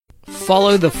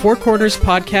Follow the Four Corners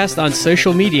Podcast on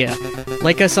social media.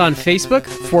 Like us on Facebook,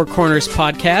 Four Corners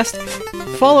Podcast.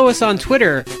 Follow us on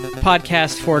Twitter,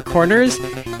 Podcast Four Corners.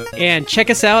 And check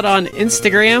us out on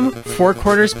Instagram, Four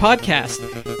Corners Podcast.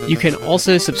 You can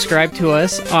also subscribe to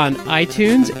us on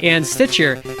iTunes and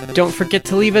Stitcher. Don't forget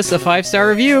to leave us a 5-star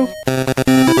review.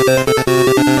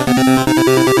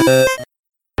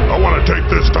 I want to take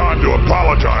this time to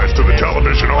apologize to the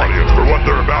television audience for what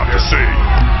they're about to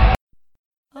see.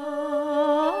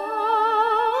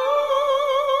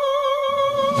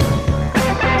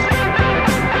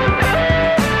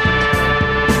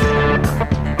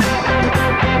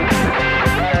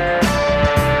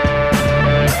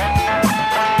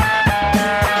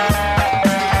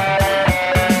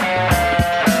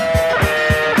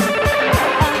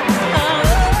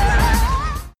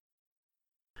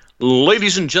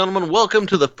 Ladies and gentlemen, welcome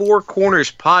to the Four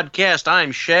Corners Podcast.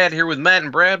 I'm Shad here with Matt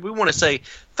and Brad. We want to say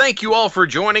thank you all for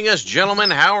joining us.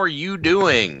 Gentlemen, how are you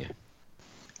doing?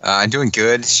 I'm doing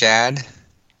good, Shad.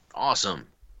 Awesome.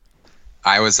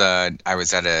 I was at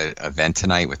an event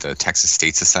tonight with the Texas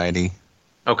State Society.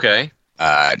 Okay.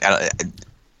 I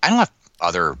don't know if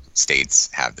other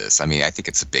states have this. I mean, I think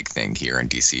it's a big thing here in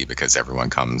D.C. because everyone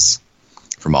comes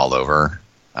from all over.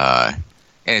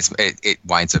 And it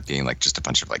winds up being like just a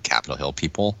bunch of like Capitol Hill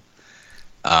people.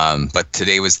 But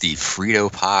today was the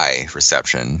Frito pie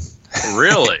reception.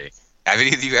 Really? Have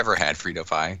any of you ever had Frito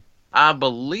pie? I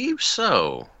believe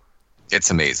so. It's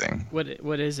amazing.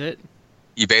 What is it?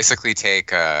 You basically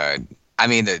take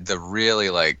the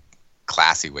really like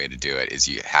classy way to do it is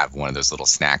you have one of those little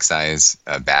snack size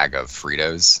bag of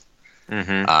Fritos.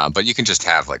 Mm-hmm. But you can just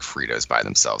have like Fritos by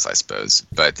themselves, I suppose.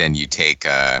 But then you take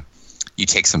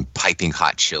some piping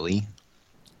hot chili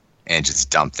and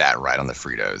just dump that right on the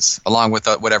Fritos, along with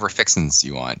whatever fixins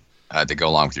you want to go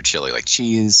along with your chili, like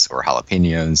cheese or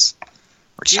jalapenos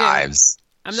or chives.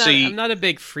 Yeah, I'm not a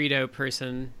big Frito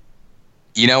person.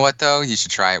 You know what, though? You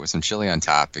should try it with some chili on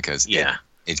top because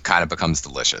it kind of becomes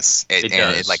delicious. It does.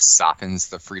 And it like softens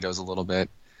the Fritos a little bit.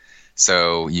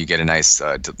 So you get a nice,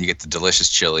 you get the delicious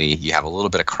chili. You have a little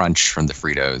bit of crunch from the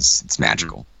Fritos. It's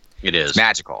magical. It is. It's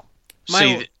magical.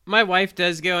 My wife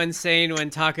does go insane when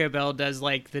Taco Bell does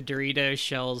like the Dorito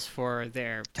shells for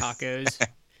their tacos.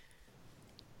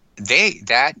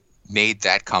 That made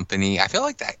that company. I feel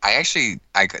like that.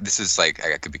 This is like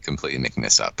I could be completely making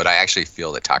this up, but I actually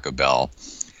feel that Taco Bell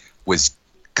was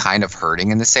kind of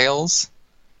hurting in the sales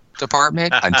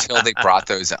department until they brought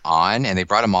those on, and they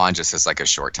brought them on just as like a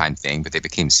short time thing, but they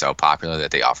became so popular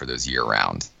that they offer those year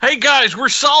round. Hey guys, we're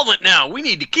solvent now. We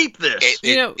need to keep this.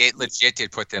 It legit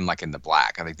did put them like in the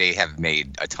black. I think they have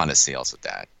made a ton of sales with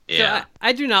that. Yeah. So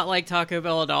I do not like Taco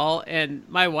Bell at all, and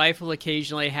my wife will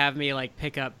occasionally have me like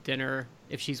pick up dinner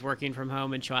if she's working from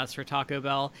home and she'll ask for Taco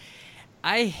Bell.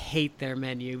 I hate their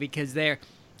menu because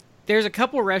there's a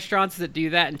couple restaurants that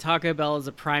do that, and Taco Bell is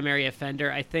a primary offender.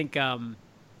 I think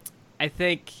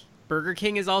Burger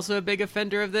King is also a big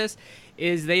offender of this,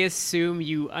 is they assume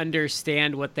you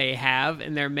understand what they have,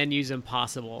 and their menu's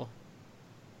impossible.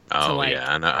 Oh,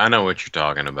 yeah, I know what you're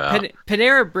talking about.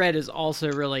 Panera Bread is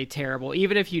also really terrible.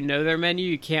 Even if you know their menu,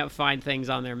 you can't find things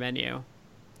on their menu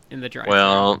in the drive-thru.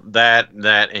 Well, that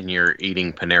and you're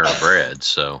eating Panera Bread,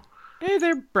 so...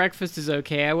 Their breakfast is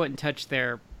okay. I wouldn't touch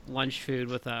their lunch food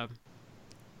with a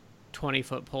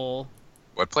 20-foot pole.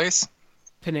 What place?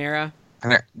 Panera.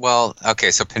 Well,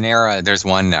 okay, so Panera, there's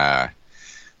one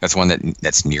that's one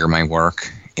that's near my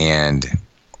work, and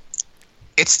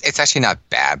it's actually not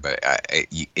bad, but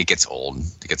it gets old.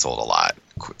 It gets old a lot,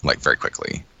 like very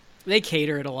quickly. They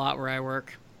cater it a lot where I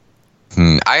work.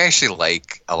 I actually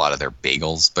like a lot of their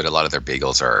bagels, but a lot of their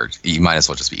bagels you might as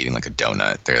well just be eating like a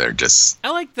donut. They're just.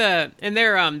 I like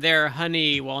their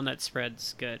honey walnut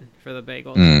spread's good for the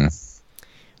bagels.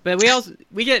 But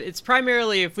it's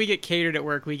primarily if we get catered at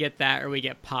work, we get that or we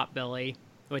get Potbelly,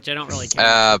 which I don't really care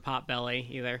about Potbelly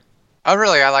either. Oh,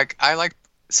 really? I like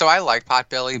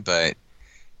Potbelly, but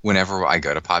whenever I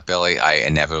go to Potbelly, I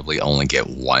inevitably only get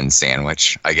one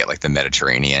sandwich. I get like the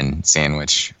Mediterranean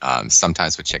sandwich,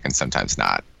 sometimes with chicken, sometimes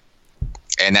not.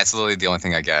 And that's literally the only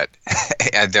thing I get.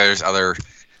 There's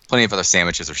plenty of other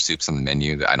sandwiches or soups on the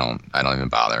menu that I don't even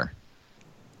bother.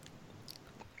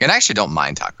 And I actually don't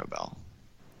mind Taco Bell.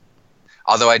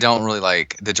 Although I don't really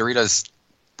like the Doritos.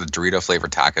 The Dorito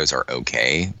flavored tacos are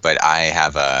okay, but I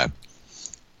have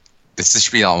this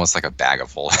should be almost like a bag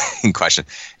of holding question.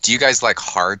 Do you guys like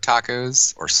hard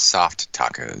tacos or soft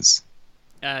tacos?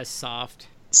 Soft.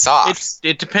 Soft.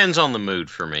 It depends on the mood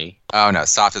for me. Oh no,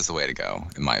 soft is the way to go,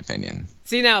 in my opinion.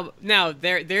 See now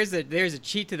there's a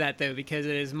cheat to that though, because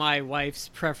it is my wife's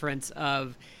preference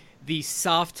of the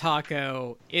soft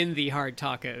taco in the hard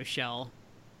taco shell.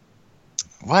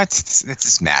 What? This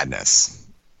is madness.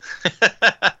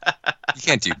 You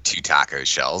can't do 2 taco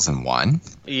shells in one.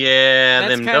 Yeah,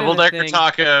 That's them kind of the double-decker thing.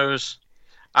 tacos.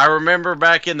 I remember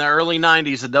back in the early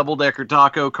 90s, a double-decker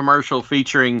taco commercial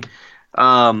featuring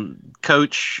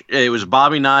Coach, it was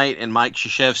Bobby Knight and Mike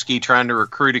Krzyzewski trying to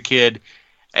recruit a kid.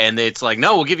 And it's like,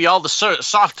 no, we'll give you all the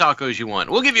soft tacos you want.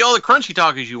 We'll give you all the crunchy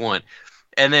tacos you want.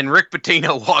 And then Rick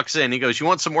Pitino walks in. He goes, you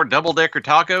want some more double-decker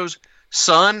tacos,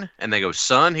 son? And they go,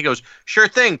 son? He goes, sure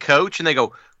thing, Coach. And they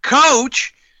go,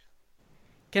 Coach?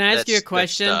 Can I ask you a That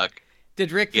question? stuck.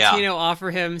 Did Rick Yeah. Pitino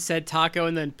offer him said taco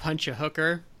and then punch a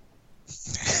hooker?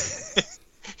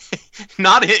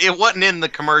 It wasn't in the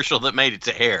commercial that made it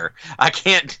to air. I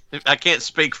can't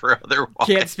speak for otherwise.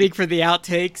 Can't speak for the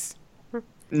outtakes.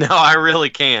 No, I really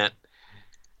can't.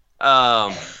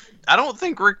 I don't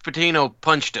think Rick Pitino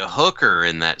punched a hooker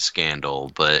in that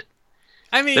scandal, but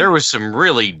I mean, there was some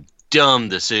really dumb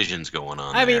decisions going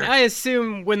on. I mean, there. I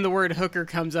assume when the word hooker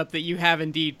comes up that you have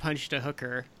indeed punched a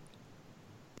hooker.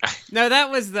 No, that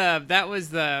was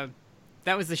the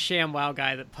ShamWow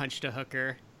guy that punched a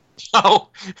hooker. Oh,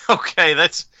 okay,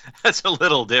 that's a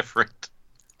little different.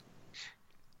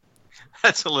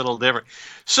 That's a little different.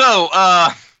 So,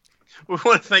 we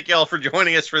want to thank y'all for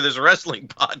joining us for this wrestling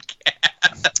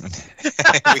podcast.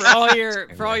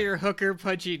 For all your hooker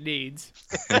punching needs.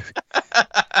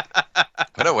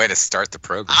 What a way to start the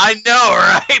program. I know,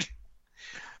 right?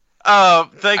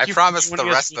 Thank I you. promise for the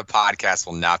joining rest us. of the podcast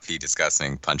will not be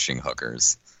discussing punching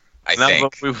hookers. I No,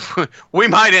 think. but we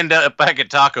might end up back at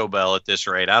Taco Bell at this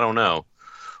rate. I don't know.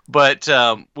 But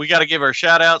we got to give our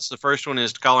shout outs. The first one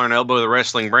is to Collar and Elbow, the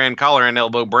wrestling brand,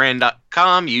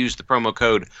 collarandelbowbrand.com. Use the promo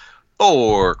code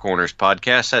 4 Corners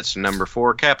Podcast. That's the number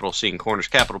 4, capital C in Corners,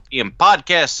 capital P in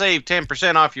Podcast. Save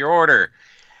 10% off your order.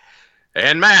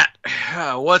 And Matt,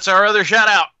 what's our other shout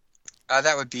out?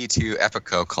 That would be to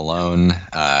Epico Cologne,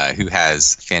 who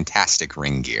has fantastic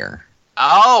ring gear.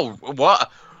 Oh, what?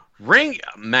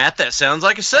 Matt, that sounds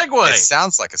like a segue. It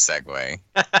sounds like a segue.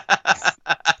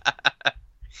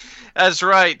 That's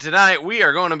right. Tonight we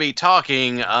are going to be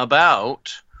talking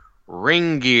about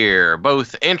ring gear,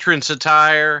 both entrance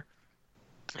attire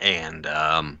and,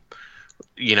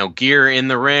 gear in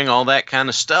the ring, all that kind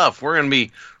of stuff. We're going to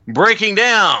be breaking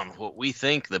down what we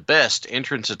think the best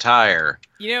entrance attire.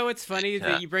 You know what's funny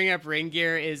that you bring up ring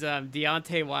gear is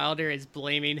Deontay Wilder is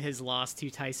blaming his loss to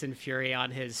Tyson Fury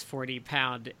on his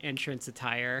 40-pound entrance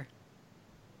attire.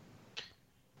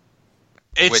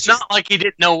 It's not like he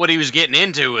didn't know what he was getting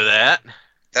into with that.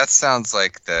 That sounds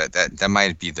like that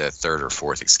might be the 3rd or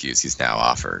 4th excuse he's now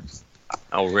offered.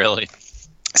 Oh, really?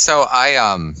 So I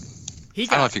don't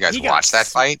know if you guys he got watched that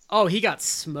fight. Oh, he got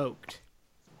smoked.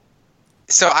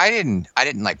 So I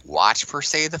didn't like watch per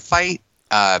se the fight,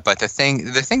 but the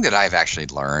thing that I've actually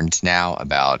learned now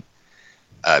about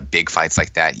big fights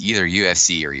like that, either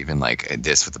UFC or even like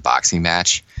this with the boxing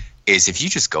match, is if you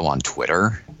just go on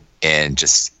Twitter and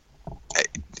just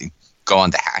go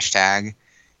on the hashtag,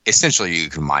 essentially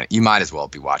you might as well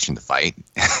be watching the fight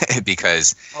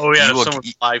because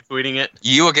someone's live tweeting it.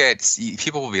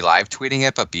 People will be live tweeting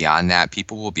it, but beyond that,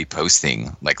 people will be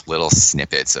posting like little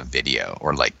snippets of video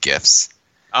or like GIFs.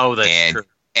 Oh, that's true.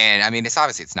 And I mean, it's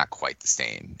obviously it's not quite the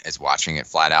same as watching it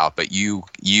flat out, but you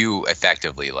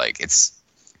effectively like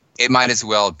it might as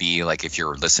well be like if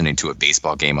you're listening to a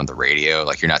baseball game on the radio,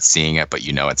 like you're not seeing it, but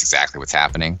you know it's exactly what's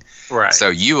happening. Right. So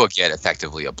you will get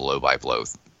effectively a blow by blow,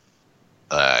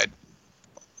 I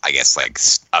guess like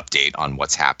update on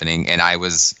what's happening. And I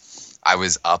was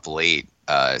up late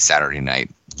Saturday night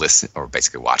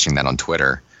basically watching that on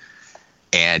Twitter.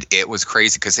 And it was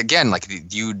crazy because again, like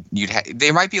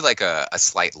there might be like a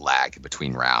slight lag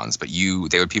between rounds, but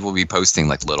people would be posting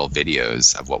like little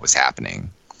videos of what was happening,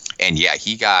 and yeah,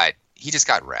 he just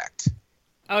got wrecked.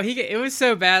 Oh, it was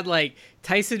so bad. Like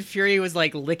Tyson Fury was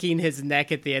like licking his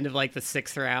neck at the end of like the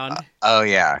 6th round. Oh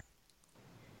yeah.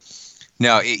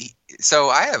 No, so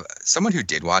I have someone who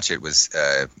did watch it was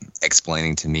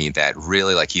explaining to me that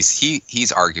really like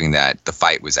he's arguing that the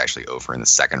fight was actually over in the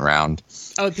 2nd round.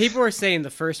 Oh, people were saying the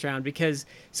 1st round because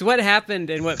so what happened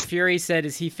and what Fury said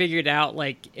is he figured out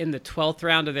like in the 12th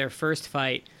round of their first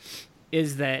fight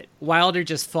is that Wilder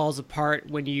just falls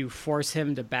apart when you force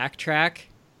him to backtrack.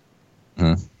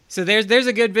 Mm-hmm. So there's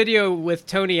a good video with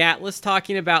Tony Atlas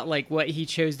talking about like what he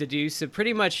chose to do. So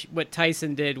pretty much what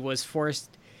Tyson did was forced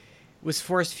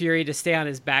Fury to stay on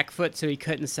his back foot so he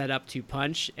couldn't set up to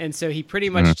punch. And so he pretty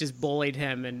much just bullied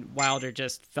him and Wilder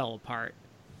just fell apart.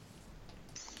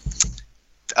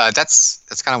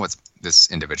 That's kind of what this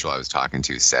individual I was talking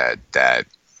to said, that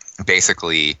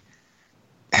basically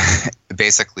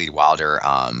basically Wilder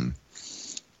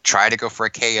tried to go for a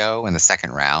KO in the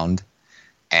second round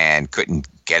and couldn't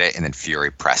get it, and then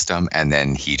Fury pressed him, and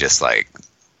then he just like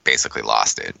basically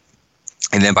lost it.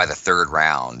 And then by the third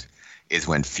round is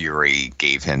when Fury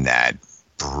gave him that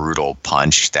brutal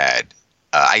punch that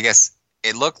I guess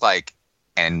it looked like,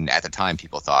 and at the time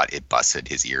people thought it busted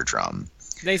his eardrum.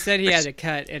 They said he had to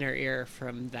cut inner ear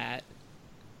from that.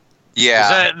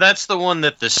 Yeah. That's the one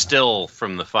that the still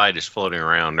from the fight is floating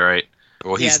around, right?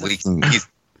 Well, he's leaking. He's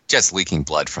just leaking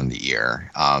blood from the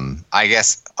ear. I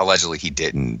guess allegedly he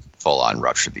didn't full on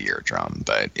rupture the eardrum,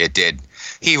 but it did.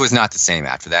 He was not the same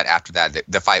after that. After that,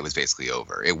 the fight was basically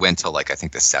over. It went to like I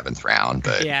think the 7th round.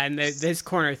 But yeah, and this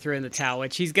corner threw in the towel,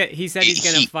 which he said he's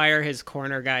going to fire his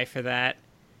corner guy for that.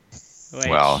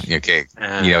 Well, okay,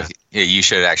 you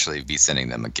should actually be sending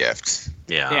them a gift.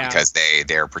 Yeah. Because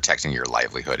they're protecting your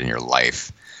livelihood and your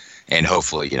life, and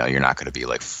hopefully, you're not going to be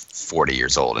like 40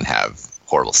 years old and have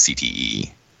horrible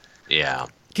CTE. Yeah.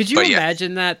 Could you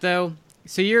imagine that though?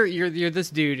 So you're this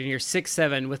dude and you're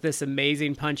 6'7" with this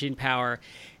amazing punching power,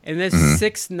 and this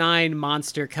 6'9"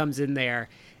 monster comes in there,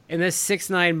 and this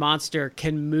 6'9" monster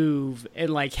can move and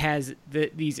like has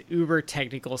these uber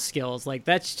technical skills. Like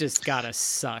that's just gotta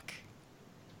suck.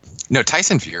 No,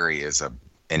 Tyson Fury is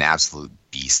an absolute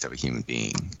beast of a human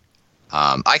being.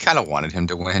 I kind of wanted him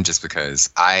to win just because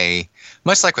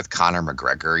much like with Conor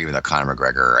McGregor, even though Conor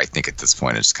McGregor, I think at this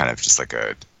point is kind of just like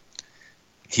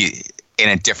he in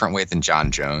a different way than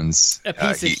John Jones. A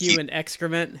piece of human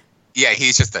excrement. Yeah,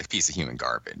 he's just a piece of human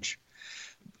garbage.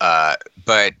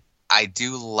 But I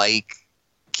do like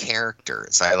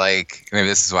characters. Maybe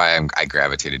this is why I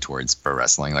gravitated towards pro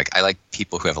wrestling. Like I like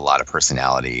people who have a lot of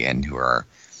personality and who are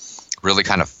really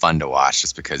kind of fun to watch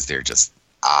just because they're just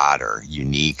odd or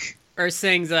unique. Or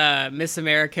sings Miss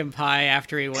American Pie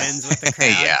after he wins with the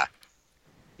crowd.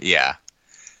 Yeah.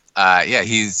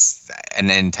 And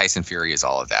then Tyson Fury is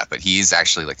all of that, but he's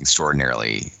actually like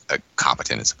extraordinarily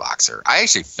competent as a boxer. I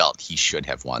actually felt he should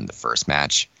have won the first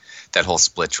match. That whole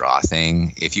split draw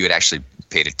thing, if you had actually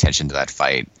paid attention to that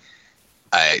fight,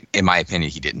 in my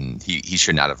opinion, he didn't. He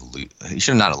should not have. He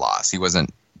should not have lost. He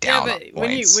wasn't down. Yeah, but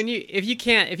if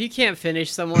you can't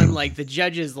finish someone, like the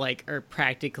judges like are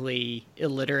practically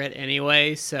illiterate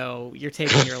anyway, so you're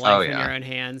taking your life in your own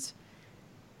hands.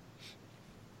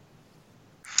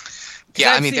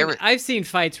 Yeah, I've seen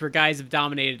fights where guys have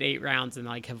dominated 8 rounds and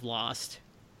like have lost.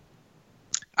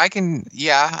 Even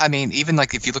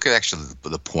like if you look at actually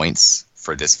the points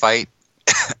for this fight,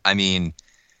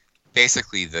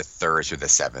 basically the 3rd or the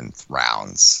 7th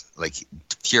rounds, like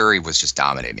Fury was just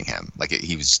dominating him. Like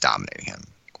he was just dominating him.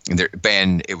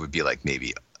 And it would be like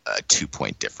maybe a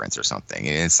 2-point difference or something.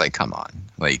 And it's like, come on,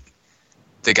 like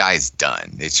the guy's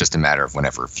done. It's just a matter of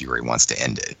whenever Fury wants to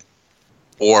end it,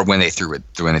 or when they throw in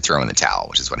the towel,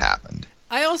 which is what happened.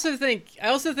 I also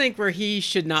think where he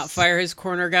should not fire his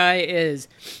corner guy is,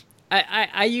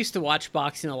 I used to watch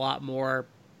boxing a lot more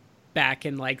back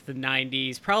in like the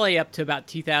 90s, probably up to about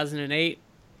 2008.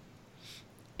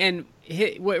 And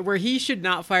where he should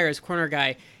not fire his corner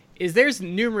guy is there's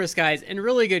numerous guys and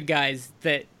really good guys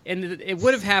and it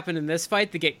would have happened in this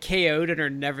fight, that get KO'd and are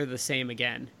never the same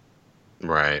again.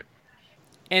 Right.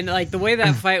 And like the way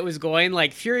that fight was going,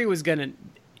 like Fury was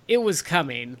it was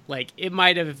coming. Like it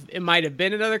might have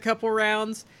been another couple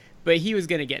rounds, but he was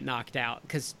gonna get knocked out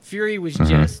because Fury was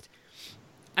just.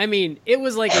 It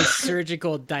was like a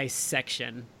surgical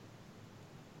dissection.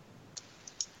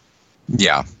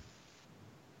 Yeah.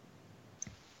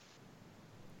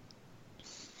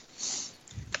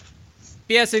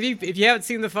 But yeah. So if you haven't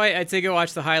seen the fight, I'd say go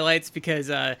watch the highlights because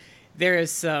there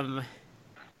is some.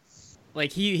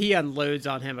 Like he unloads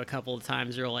on him a couple of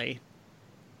times really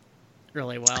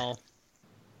well.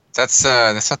 That's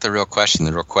not the real question.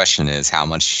 The real question is how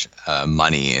much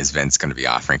money is Vince going to be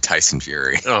offering Tyson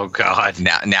Fury? Oh God!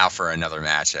 Now for another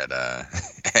match at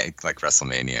like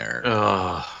WrestleMania.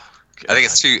 God. I think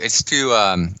it's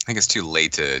too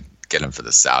late to get him for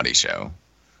the Saudi show.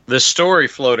 The story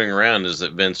floating around is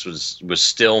that Vince was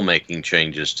still making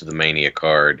changes to the Mania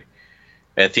card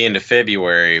at the end of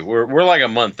February. We're like a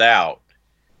month out.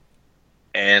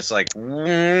 And it's like,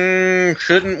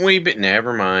 shouldn't we? But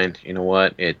never mind. You know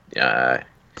what? I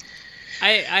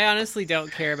honestly don't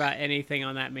care about anything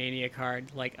on that Mania card.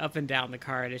 Like up and down the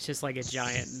card, it's just like a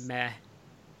giant meh.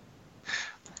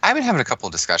 I've been having a couple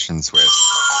of discussions with.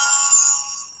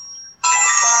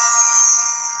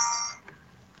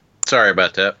 Sorry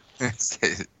about that.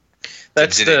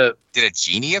 Did a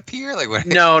genie appear? Like what?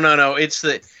 No. It's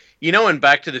the. In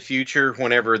Back to the Future,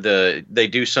 whenever they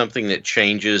do something that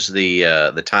changes the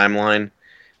timeline,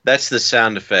 that's the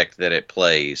sound effect that it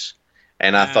plays.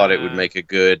 and I thought it would make a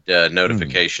good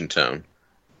notification tone.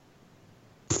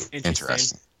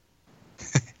 Interesting.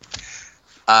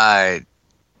 I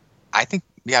think,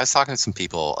 I was talking to some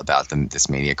people about this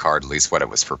Mania card, at least what it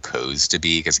was proposed to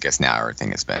be, because I guess now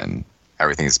everything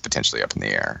is potentially up in the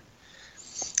air.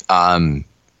 And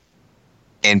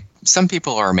some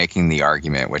people are making the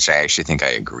argument, which I actually think I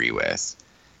agree with.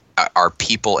 Are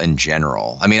people in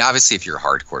general, I mean, obviously if you're a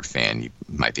hardcore fan, you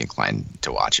might be inclined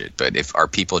to watch it, but are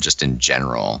people just in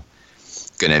general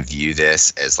going to view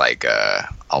this as like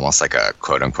almost like a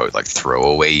quote unquote like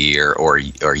throwaway year, or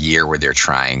a year where they're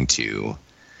trying to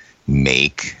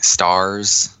make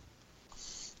stars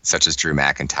such as Drew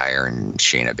McIntyre and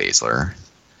Shayna Baszler?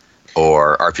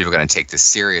 Or are people going to take this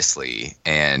seriously?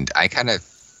 And I kind of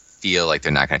feel like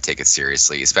they're not going to take it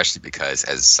seriously, especially because,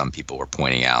 as some people were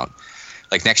pointing out,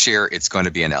 like next year it's going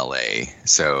to be in LA.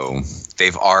 So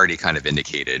they've already kind of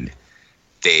indicated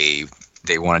they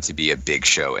want it to be a big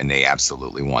show, and they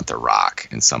absolutely want The Rock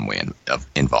in some way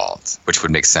involved, which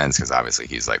would make sense because obviously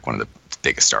he's like one of the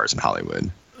biggest stars in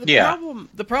Hollywood.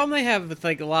 The problem they have with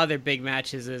like a lot of their big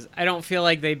matches is I don't feel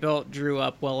like they built Drew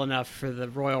up well enough for the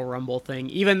Royal Rumble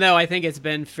thing, even though I think it's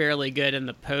been fairly good in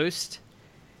the post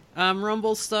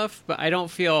Rumble stuff, but I don't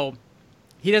feel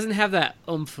he doesn't have that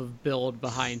oomph of build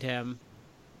behind him.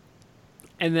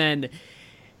 And then,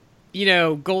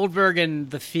 Goldberg and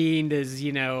The Fiend is,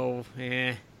 that's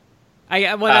probably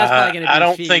going to be I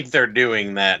don't Fiend. think they're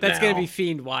doing that. That's now. going to be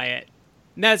Fiend Wyatt.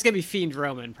 No, it's going to be Fiend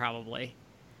Roman, probably.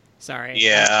 Sorry.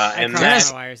 Yeah, I and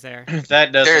crossed my wires there.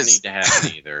 That doesn't need to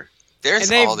happen either. There's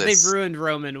and they've ruined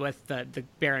Roman with the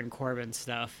Baron Corbin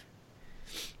stuff.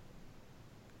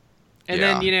 And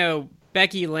then,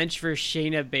 Becky Lynch versus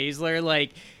Shayna Baszler,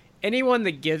 like, anyone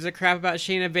that gives a crap about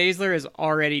Shayna Baszler is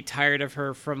already tired of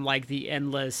her from, like, the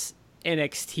endless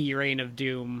NXT Reign of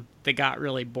Doom that got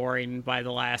really boring by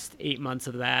the last 8 months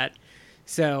of that.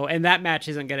 So, and that match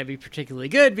isn't going to be particularly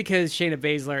good because Shayna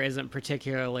Baszler isn't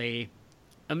particularly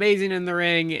amazing in the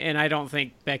ring, and I don't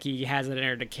think Becky has it in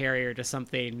her to carry her to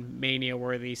something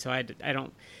Mania-worthy, so I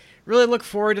don't really look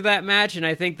forward to that match, and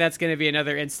I think that's going to be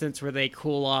another instance where they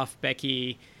cool off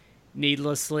Becky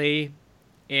needlessly,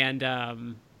 and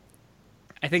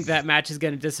I think that match is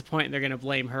going to disappoint, and they're going to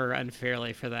blame her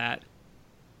unfairly for that.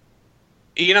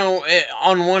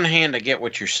 On one hand, I get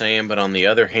what you're saying, but on the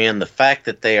other hand, the fact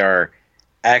that they are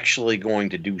actually going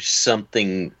to do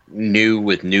something new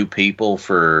with new people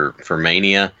for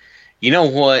Mania, you know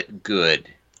what? Good.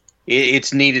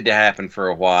 It's needed to happen for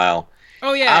a while.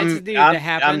 Oh yeah, it's needed to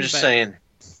happen. I'm just saying.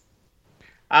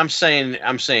 I'm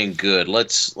saying good.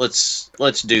 Let's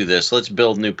do this. Let's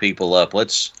build new people up.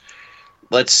 Let's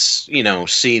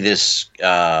see this.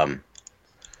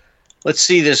 Let's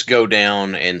see this go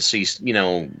down and see.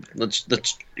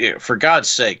 Let's for God's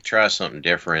sake try something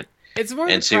different. It's more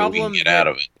and the see what we can get out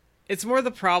of it. It's more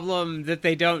the problem that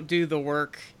they don't do the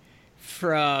work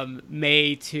from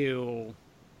May to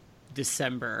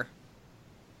December.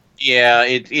 Yeah,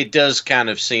 it does kind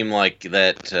of seem like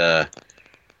that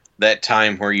that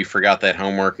time where you forgot that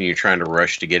homework and you're trying to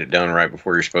rush to get it done right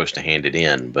before you're supposed to hand it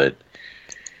in. But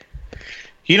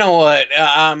you know what?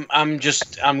 I'm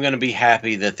going to be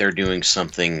happy that they're doing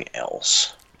something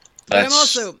else.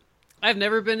 I've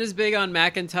never been as big on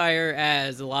McIntyre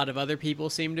as a lot of other people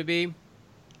seem to be.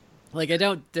 Like, I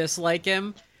don't dislike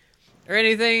him or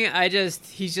anything.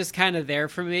 He's just kind of there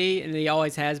for me, and he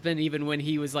always has been, even when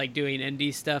he was, like, doing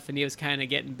indie stuff and he was kind of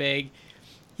getting big.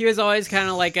 He was always kind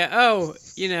of like,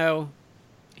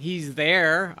 he's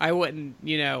there. I wouldn't,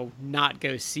 not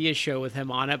go see a show with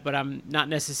him on it, but I'm not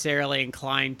necessarily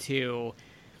inclined to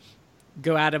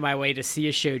go out of my way to see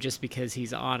a show just because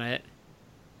he's on it.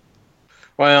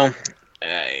 Well,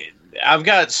 I've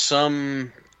got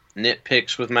some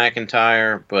nitpicks with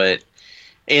McIntyre, but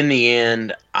in the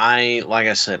end, like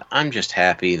I said, I'm just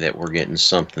happy that we're getting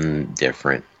something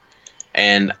different,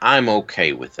 and I'm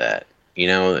okay with that.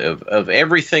 Of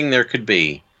everything there could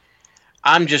be,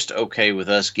 I'm just okay with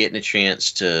us getting a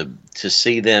chance to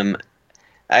see them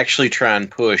actually try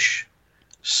and push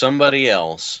somebody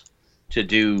else to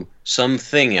do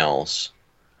something else,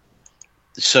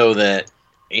 so that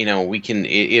we can.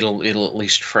 It'll at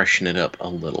least freshen it up a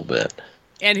little bit.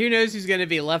 And who knows who's going to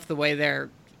be left the way they're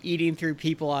eating through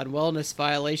people on wellness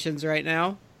violations right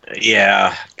now?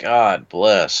 Yeah, God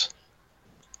bless.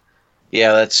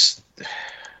 Yeah, that's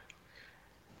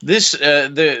this.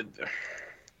 I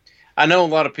know a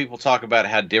lot of people talk about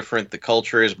how different the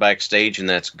culture is backstage, and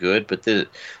that's good. But the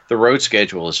road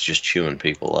schedule is just chewing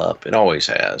people up. It always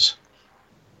has.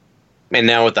 And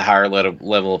now with the higher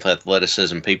level of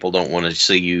athleticism, people don't want to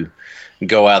see you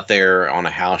go out there on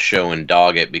a house show and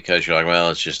dog it because you're like, well,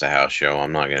 it's just a house show.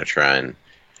 I'm not going to try and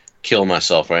kill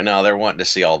myself right now. They're wanting to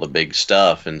see all the big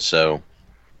stuff, and so.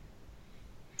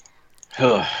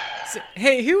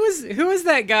 Hey, who was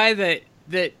that guy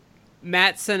that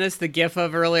Matt sent us the GIF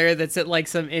of earlier? That's at like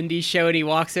some indie show, and he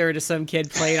walks over to some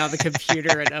kid playing on the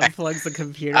computer and unplugs the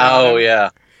computer. Oh yeah,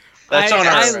 that's on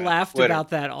our I laughed Twitter. About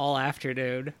that all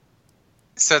afternoon.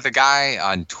 So the guy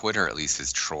on Twitter, at least,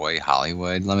 is Troy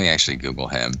Hollywood. Let me actually Google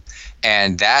him,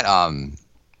 and that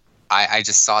I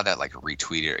just saw that like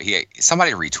retweeted.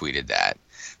 Somebody retweeted that,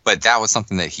 but that was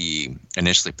something that he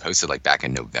initially posted like back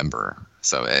in November.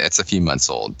 So it's a few months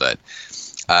old, but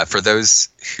for those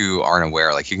who aren't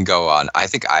aware, like you can go on. I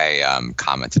think I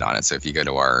commented on it. So if you go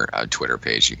to our Twitter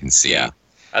page, you can see. Yeah,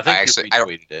 I think you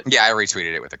retweeted it. Yeah, I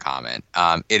retweeted it with a comment.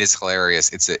 It is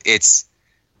hilarious. It's.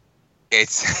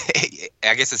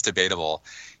 I guess it's debatable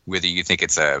whether you think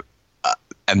it's a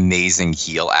amazing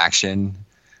heel action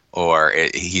or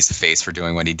he's the face for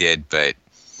doing what he did. But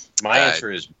my answer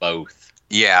is both.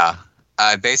 Yeah.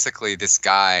 Basically, this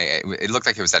guy, it looked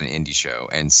like it was at an indie show,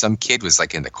 and some kid was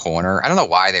like in the corner. I don't know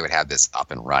why they would have this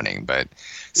up and running, but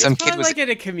some kid was like at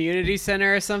a community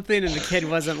center or something, and the kid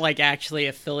wasn't like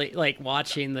actually like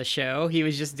watching the show. He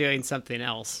was just doing something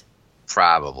else.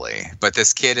 Probably, but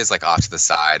this kid is like off to the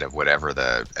side of whatever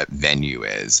the venue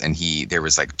is, and there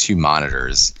was like 2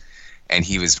 monitors, and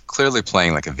he was clearly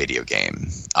playing like a video game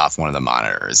off one of the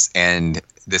monitors, and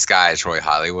this guy Troy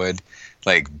Hollywood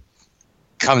like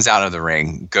comes out of the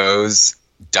ring,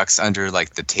 ducks under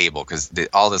like the table because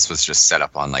all this was just set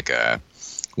up on like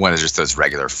one of just those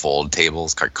regular fold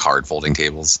tables, card folding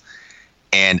tables,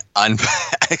 and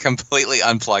completely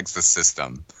unplugs the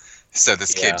system. So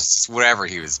this kid, just whatever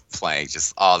he was playing,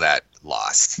 just all that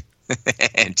lost,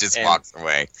 and walks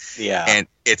away. Yeah, and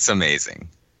it's amazing.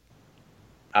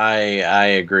 I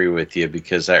agree with you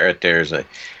because that right there is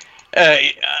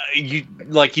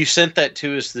you sent that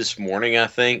to us this morning, I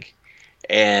think,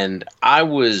 and I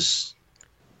was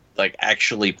like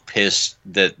actually pissed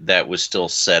that was still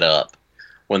set up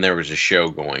when there was a show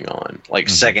going on, like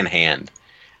secondhand.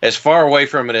 As far away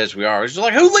from it as we are, it's just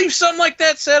like, who leaves something like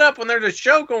that set up when there's a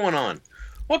show going on?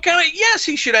 What kind of? Yes,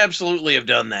 he should absolutely have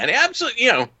done that. Absolutely,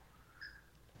 And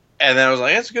then I was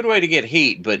like, that's a good way to get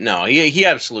heat, but no, he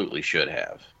absolutely should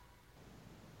have.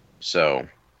 So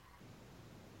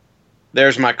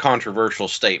there's my controversial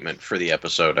statement for the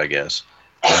episode, I guess.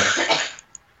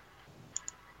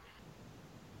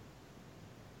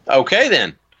 Okay,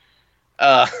 then.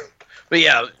 But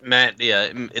yeah, Matt,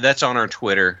 that's on our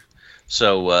Twitter.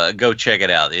 So go check it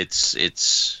out. It's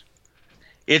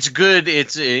good.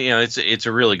 It's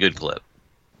a really good clip.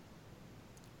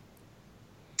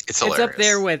 It's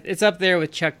hilarious. It's up there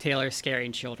with Chuck Taylor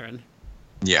scaring children.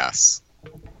 Yes.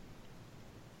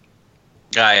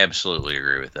 I absolutely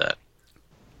agree with that.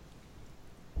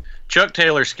 Chuck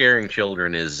Taylor scaring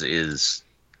children is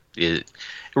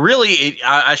really.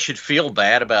 I should feel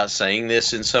bad about saying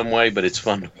this in some way, but it's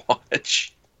fun to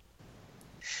watch.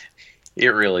 It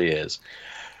really is.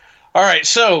 All right,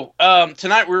 so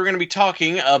tonight we're going to be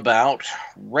talking about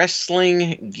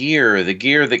wrestling gear, the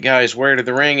gear that guys wear to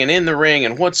the ring and in the ring,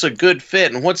 and what's a good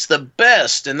fit and what's the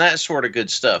best and that sort of good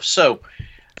stuff. So,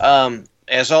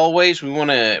 as always,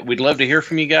 we'd love to hear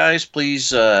from you guys. Please,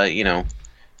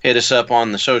 hit us up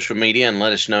on the social media and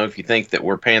let us know if you think that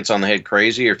we're pants on the head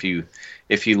crazy, or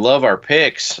if you love our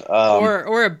picks,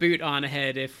 or a boot on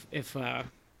ahead if. If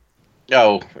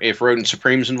Rodent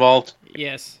Supreme's involved?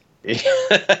 Yes.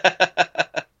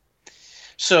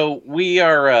 So we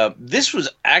are, this was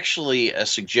actually a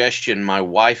suggestion my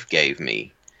wife gave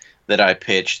me that I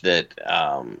pitched that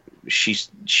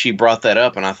she brought that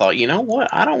up, and I thought, you know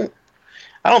what? I don't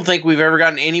think we've ever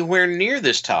gotten anywhere near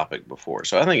this topic before,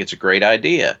 so I think it's a great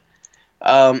idea.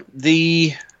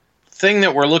 The thing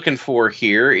that we're looking for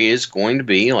here is going to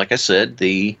be, like I said,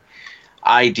 the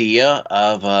idea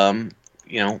of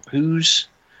whose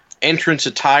entrance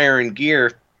attire and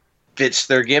gear fits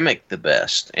their gimmick the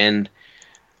best. And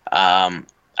I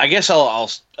guess I'll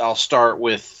start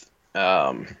with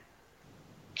the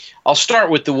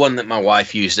one that my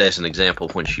wife used as an example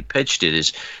when she pitched it.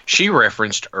 Is she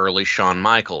referenced early Shawn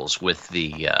Michaels with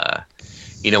the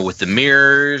with the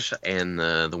mirrors and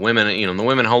the women, the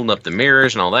women holding up the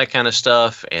mirrors and all that kind of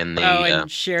stuff. And and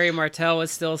Sherry Martel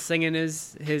was still singing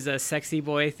his sexy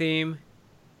boy theme.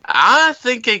 I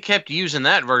think they kept using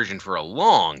that version for a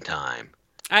long time.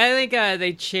 I think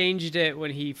they changed it when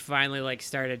he finally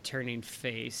started turning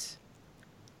face.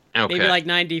 Okay. Maybe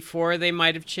 94 they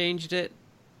might have changed it.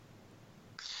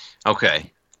 Okay.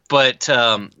 But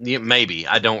yeah, maybe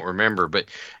I don't remember. But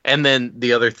and then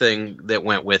the other thing that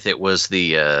went with it was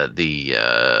the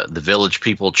Village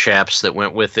People chaps that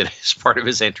went with it as part of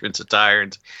his entrance attire.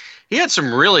 And he had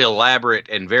some really elaborate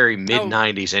and very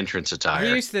mid-90s entrance attire.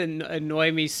 He used to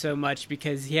annoy me so much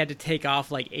because he had to take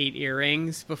off like 8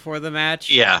 earrings before the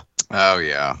match. Yeah. Oh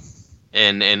yeah.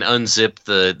 And unzip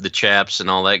the chaps and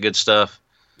all that good stuff.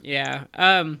 Yeah.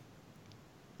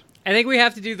 I think we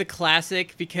have to do the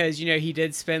classic because he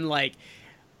did spend like,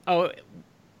 what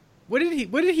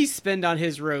did he spend on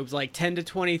his robes? Like 10 to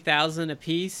 20,000 a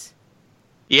piece.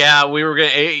 Yeah, we were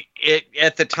gonna.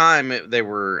 At the time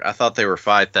I thought they were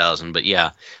 5,000, but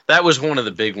yeah, that was one of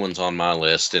the big ones on my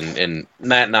list. And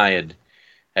Matt and I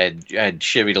had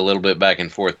chivied a little bit back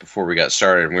and forth before we got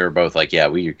started, and we were both like, yeah,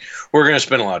 we're going to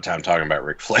spend a lot of time talking about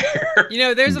Ric Flair.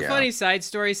 There's a funny side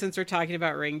story since we're talking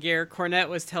about ring gear. Cornette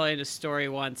was telling a story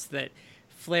once that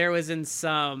Flair was in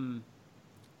some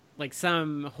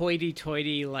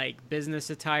hoity-toity like business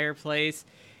attire place,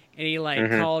 and he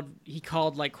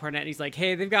called like Cornette, and he's like,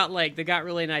 hey, they've got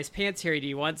really nice pants here. Do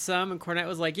you want some? And Cornette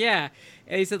was like, yeah.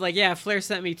 And he said like, yeah, Flair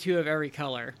sent me 2 of every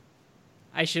color.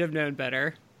 I should have known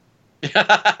better.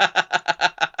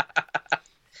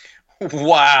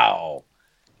 Wow.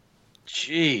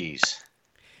 Jeez.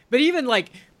 But even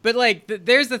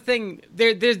there's the thing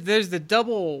there's the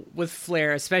double with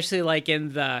Flair, especially like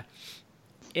in the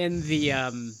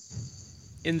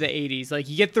 80s. Like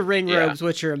you get the ring robes,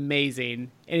 which are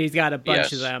amazing, and he's got a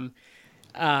bunch of them.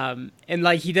 And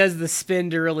like he does the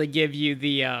spin to really give you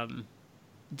the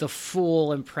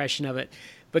full impression of it.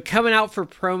 But coming out for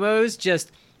promos,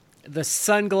 just the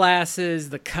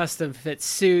sunglasses, the custom fit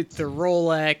suit, the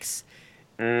Rolex,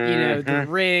 the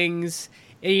rings,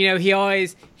 and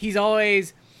he's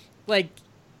always like,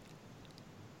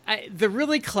 the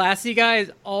really classy guys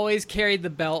always carried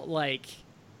the belt like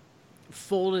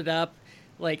folded up,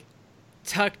 like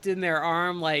tucked in their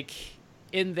arm, like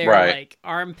in their like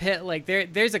armpit. Like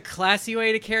there's a classy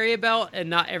way to carry a belt,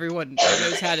 and not everyone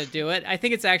knows how to do it. I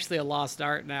think it's actually a lost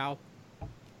art now.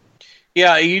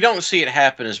 Yeah, you don't see it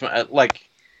happen as much. Like,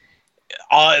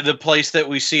 the place that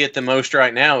we see it the most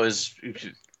right now is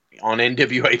on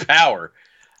NWA Power.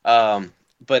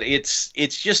 But it's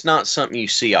just not something you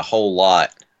see a whole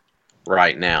lot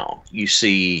right now. You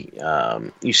see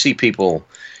people,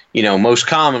 most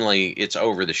commonly it's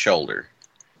over the shoulder.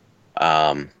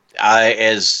 In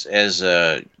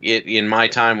my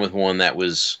time with one that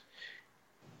was,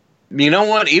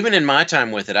 even in my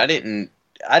time with it, I didn't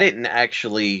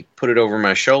actually put it over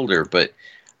my shoulder, but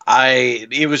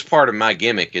it was part of my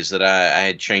gimmick is that I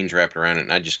had chains wrapped around it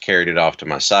and I just carried it off to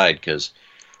my side because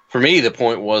for me the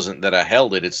point wasn't that I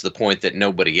held it, it's the point that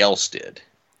nobody else did.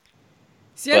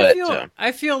 See,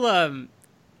 I feel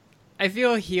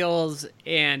heels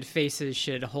and faces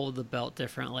should hold the belt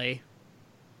differently.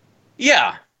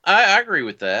 Yeah, I agree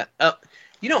with that.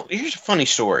 Here's a funny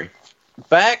story.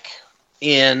 Back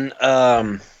in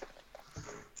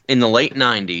the late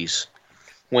 90s,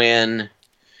 when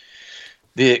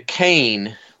the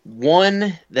Kane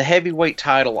won the heavyweight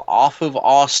title off of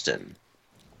Austin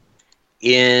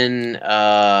in,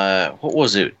 what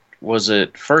was it? Was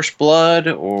it First Blood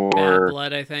or... Bad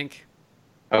Blood, I think.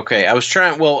 Okay,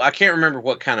 I can't remember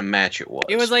what kind of match it was.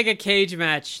 It was like a cage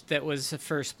match that was a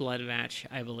First Blood match,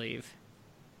 I believe.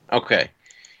 Okay.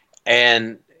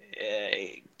 And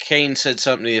Kane said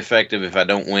something to the effect of, if I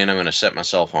don't win, I'm going to set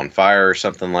myself on fire or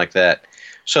something like that.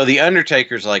 So the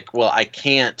Undertaker's like, well, I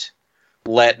can't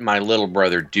let my little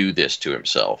brother do this to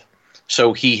himself.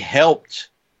 So he helped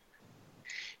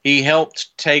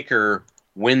Taker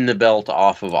win the belt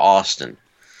off of Austin.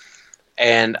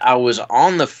 And I was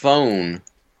on the phone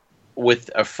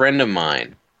with a friend of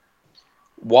mine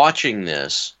watching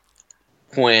this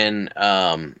when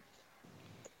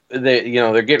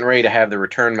they're getting ready to have the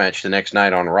return match the next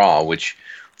night on Raw, which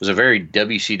was a very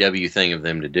WCW thing of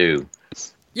them to do.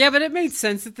 Yeah, but it made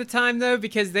sense at the time though,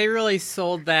 because they really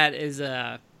sold that as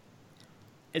a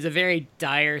very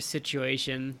dire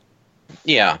situation.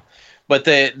 Yeah, but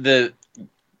the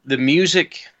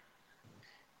music,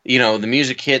 the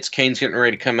music hits. Kane's getting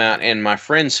ready to come out, and my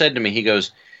friend said to me, he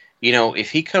goes,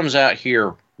 if he comes out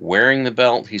here wearing the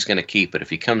belt, he's going to keep it. If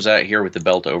he comes out here with the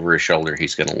belt over his shoulder,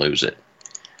 he's going to lose it.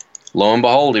 Lo and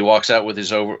behold, he walks out with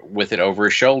it over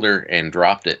his shoulder and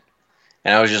dropped it.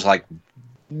 And I was just like,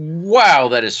 wow,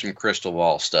 that is some crystal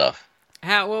ball stuff.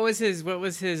 What was his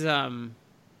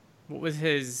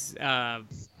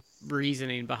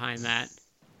reasoning behind that?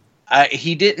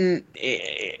 He didn't,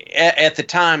 at the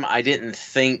time, I didn't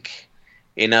think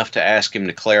enough to ask him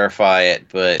to clarify it,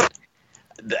 but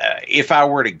if I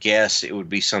were to guess, it would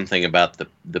be something about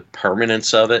the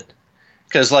permanence of it.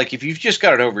 Because, like, if you've just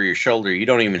got it over your shoulder, you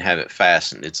don't even have it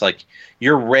fastened. It's like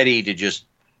you're ready to just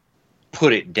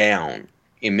put it down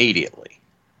immediately,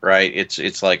 right?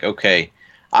 It's like, okay,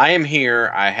 I am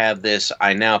here. I have this.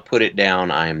 I now put it down.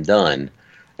 I am done.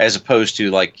 As opposed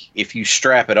to, like, if you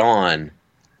strap it on,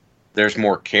 there's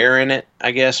more care in it,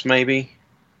 I guess, maybe.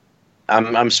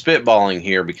 I'm spitballing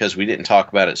here because we didn't talk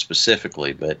about it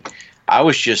specifically, but I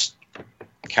was just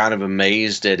kind of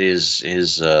amazed at his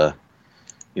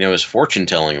fortune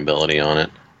telling ability on it.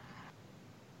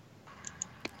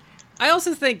 I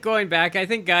also think going back, I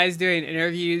think guys doing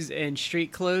interviews in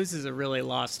street clothes is a really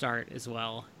lost art as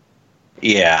well.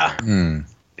 Yeah.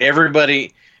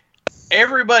 Everybody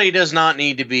does not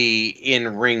need to be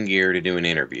in ring gear to do an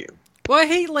interview. Well, I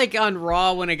hate, like, on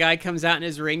Raw when a guy comes out in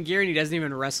his ring gear and he doesn't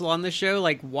even wrestle on the show.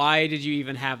 Like, why did you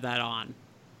even have that on?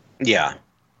 Yeah.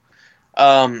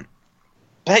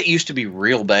 That used to be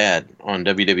real bad on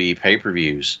WWE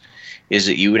pay-per-views, is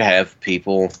that you would have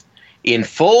people in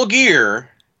full gear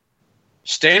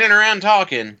standing around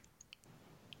talking,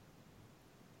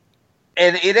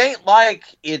 and it ain't like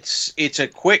it's a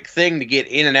quick thing to get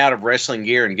in and out of wrestling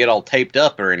gear and get all taped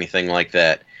up or anything like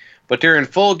that. But they're in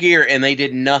full gear and they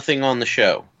did nothing on the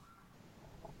show.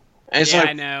 And it's yeah, like,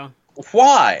 I know.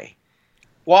 Why?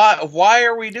 Why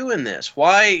are we doing this?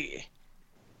 Why?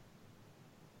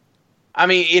 I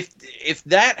mean, if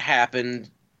that happened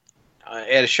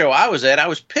at a show I was at, I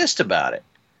was pissed about it.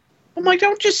 I'm like,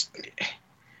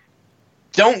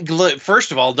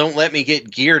 first of all, don't let me get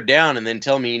geared down and then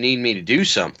tell me you need me to do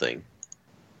something.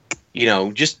 You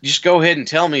know, just go ahead and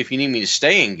tell me if you need me to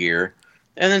stay in gear.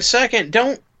 And then second,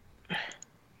 don't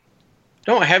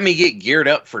have me get geared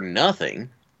up for nothing.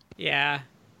 Yeah.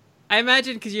 I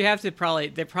imagine because you have to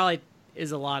there probably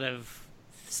is a lot of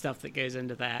stuff that goes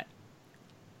into that.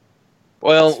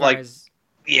 Well,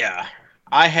 yeah.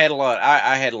 I had a lot.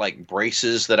 I had, like,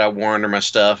 braces that I wore under my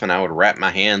stuff, and I would wrap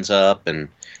my hands up and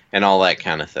all that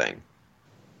kind of thing.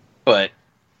 But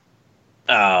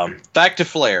back to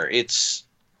Flair. It's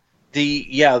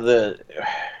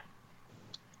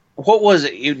what was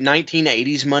it?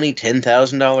 1980s money,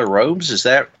 $10,000 robes? Is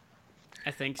that?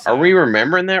 I think so. Are we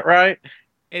remembering that right?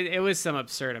 It was some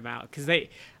absurd amount because I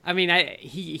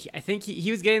think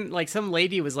he was getting, like, some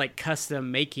lady was, like,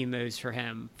 custom making those for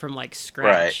him from, like, scratch.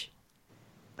 Right.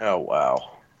 Oh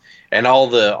wow! And all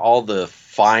the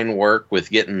fine work with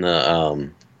getting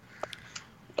the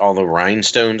all the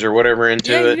rhinestones or whatever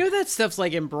into it. Yeah, you know that stuff's,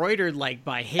 like, embroidered, like,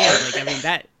 by hand. Like, I mean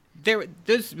that.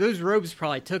 Those robes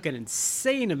probably took an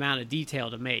insane amount of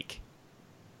detail to make.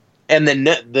 And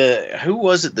the who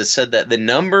was it that said that the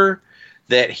number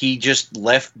that he just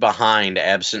left behind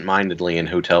absentmindedly in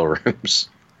hotel rooms?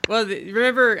 Well,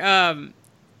 remember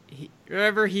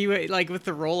he would, like, with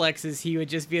the Rolexes, he would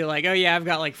just be like, "Oh yeah, I've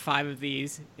got like 5 of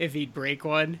these." If he'd break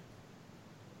one.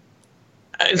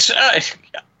 Have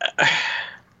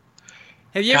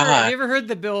you ever heard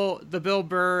the Bill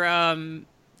Burr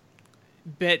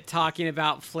bit talking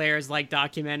about Flair's, like,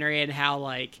 documentary and how,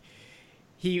 like,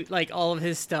 he, like, all of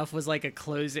his stuff was like a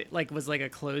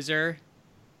closer?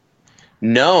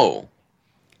 No.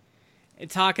 And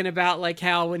talking about, like,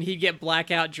 how when he'd get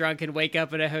blackout drunk and wake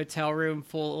up in a hotel room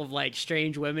full of, like,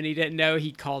 strange women he didn't know,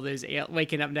 he'd call those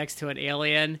waking up next to an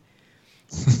alien.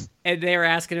 And they were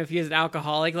asking him if he was an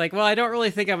alcoholic. Like, well, I don't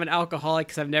really think I'm an alcoholic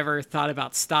because I've never thought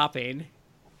about stopping.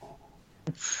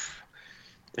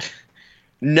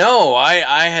 No,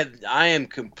 I am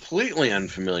completely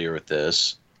unfamiliar with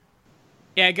this.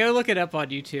 Yeah, go look it up on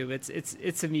YouTube.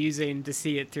 It's amusing to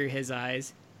see it through his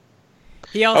eyes.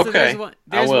 He also there's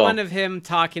one of him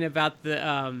talking about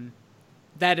the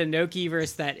that Inoki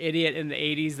versus that idiot in the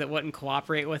 80s that wouldn't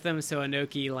cooperate with him, so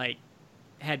Inoki, like,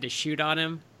 had to shoot on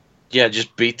him. Yeah,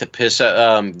 just beat the piss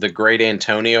out the great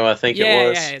Antonio, I think it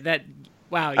was. Yeah, that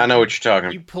wow. I know what you're talking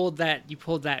about. You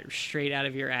pulled that straight out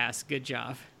of your ass. Good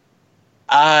job.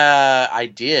 I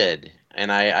did,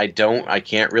 and I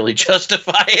can't really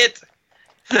justify it.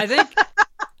 I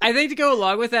think to go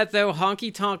along with that, though,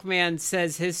 Honky Tonk Man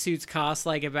says his suits cost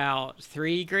like about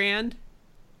 $3,000.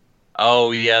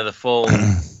 Oh yeah, the full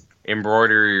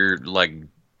embroidery, like,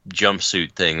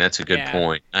 jumpsuit thing. That's a good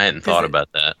point. I hadn't thought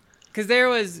about that.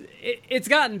 Because it's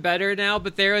gotten better now,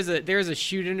 but there was a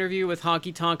shoot interview with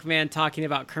Honky Tonk Man talking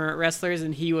about current wrestlers,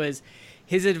 and his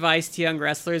advice to young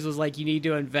wrestlers was, like, you need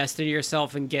to invest in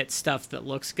yourself and get stuff that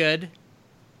looks good.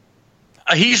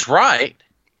 He's right.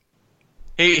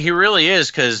 He really is,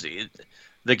 because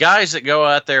the guys that go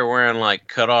out there wearing, like,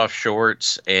 cut-off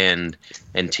shorts and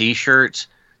T-shirts,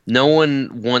 no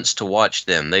one wants to watch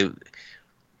them.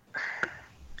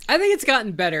 I think it's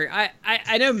gotten better.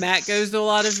 I know Matt goes to a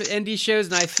lot of indie shows,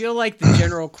 and I feel like the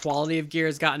general quality of gear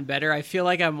has gotten better. I feel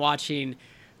like I'm watching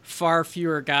far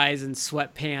fewer guys in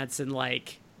sweatpants and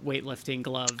like weightlifting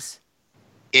gloves.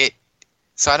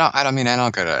 So I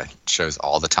don't go to shows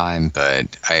all the time,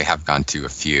 but I have gone to a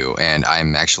few, and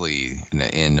I'm actually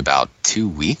in about 2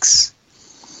 weeks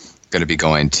going to be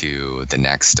going to the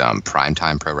next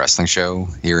Primetime Pro Wrestling show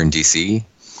here in DC,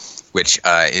 which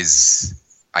is,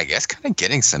 I guess, kind of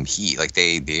getting some heat. Like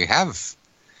they're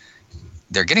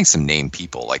getting some named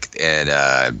people. Like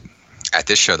at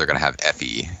this show, they're going to have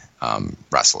Effie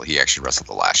wrestle. He actually wrestled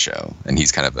the last show, and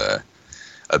he's kind of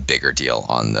a bigger deal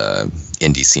on the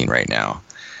indie scene right now.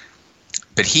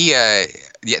 But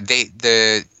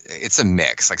it's a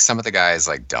mix. Like some of the guys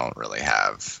like they don't really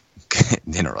have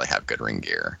good ring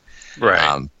gear.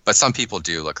 Right. But some people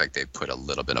do look like they put a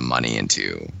little bit of money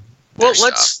into. Well,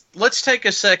 let's take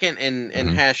a second and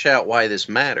hash out why this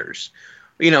matters.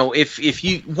 You know, if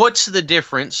you, what's the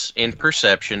difference in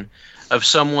perception of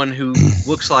someone who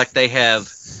looks like they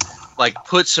have like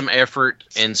put some effort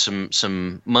and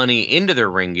some money into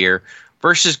their ring gear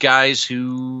versus guys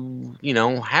who, you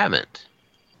know, haven't?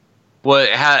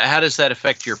 How does that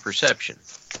affect your perception?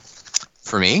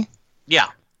 For me? Yeah.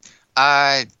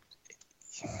 I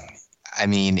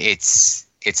mean, it's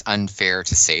unfair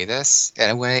to say this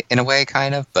in a way,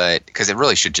 kind of, but because it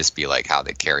really should just be like how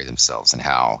they carry themselves and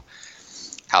how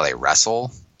they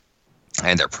wrestle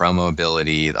and their promo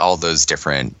ability, all those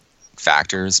different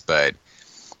factors. But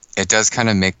it does kind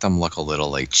of make them look a little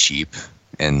like cheap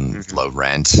and low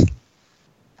rent,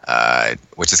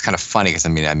 which is kind of funny because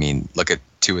I mean, look at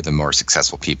two of the more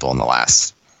successful people in the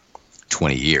last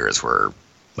 20 years were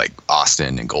like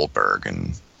Austin and Goldberg,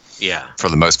 and yeah, for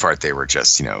the most part, they were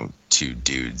just, you know, two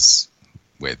dudes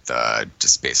with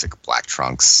just basic black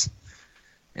trunks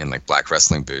and like black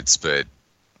wrestling boots. But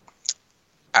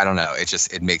I don't know. It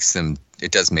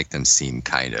does make them seem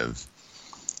kind of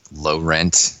low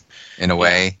rent in a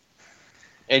way.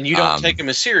 And you don't take them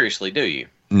as seriously, do you?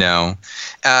 No.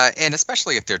 And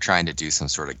especially if they're trying to do some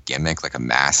sort of gimmick, like a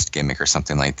masked gimmick or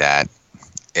something like that,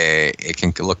 it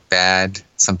can look bad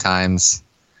sometimes.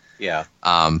 Yeah.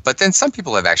 But then some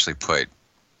people have actually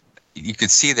you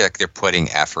could see that they're putting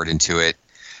effort into it.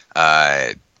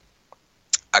 A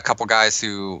couple guys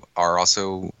who are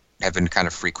also have been kind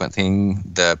of frequenting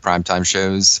the primetime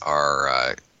shows are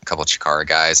a couple of Chikara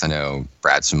guys. I know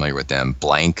Brad's familiar with them.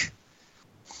 Blank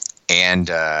and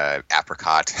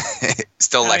Apricot.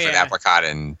 Still Life with Apricot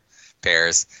and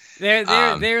Pears. They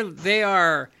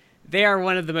are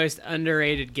one of the most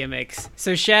underrated gimmicks.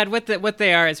 So Shad, what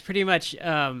they are is pretty much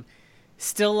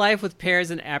Still Life with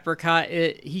Pears and Apricot.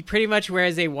 He pretty much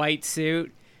wears a white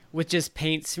suit with just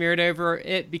paint smeared over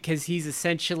it because he's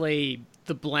essentially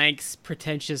the Blank's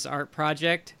pretentious art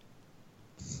project.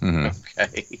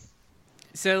 Okay.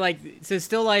 So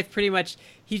Still Life pretty much,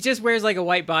 he just wears like a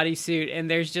white bodysuit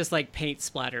and there's just like paint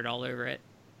splattered all over it.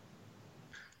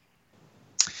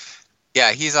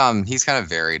 Yeah, he's kind of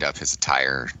varied up his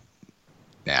attire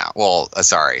now. Well,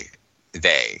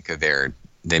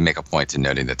 they make a point to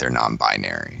noting that they're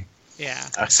non-binary. Yeah.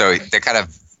 So they kind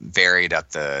of varied up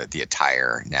the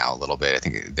attire now a little bit. I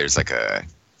think there's like a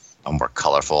more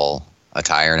colorful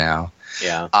attire now.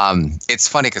 Yeah. It's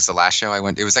funny because the last show I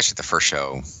went, it was actually the first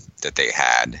show that they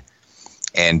had,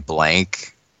 and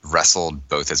Blank wrestled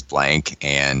both as Blank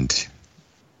and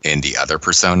in the other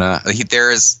persona.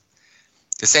 There is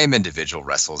the same individual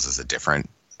wrestles as a different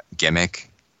gimmick,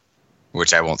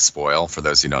 which I won't spoil for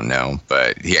those who don't know.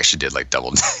 But he actually did like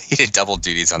he did double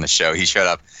duties on the show. He showed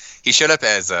up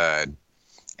as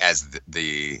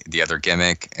the other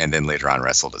gimmick, and then later on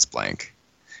wrestled as Blank.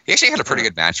 He actually had a pretty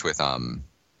good match with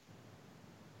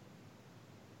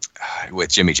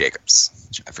Jimmy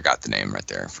Jacobs. I forgot the name right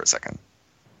there for a second.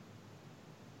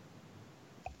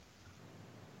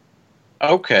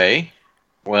 Okay.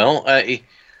 Well, I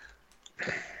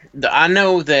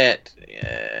know that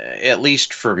at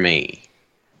least for me,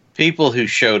 people who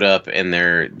showed up and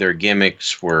their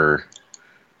gimmicks were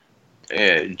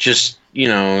just, you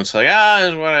know, it's like,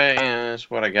 that's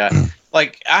what I got.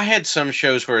 Like, I had some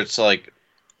shows where it's like,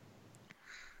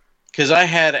 because I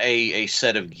had a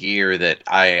set of gear that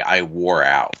I wore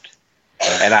out,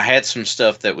 and I had some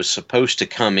stuff that was supposed to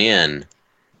come in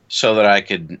so that I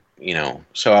could, you know,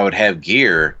 so I would have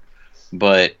gear,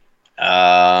 but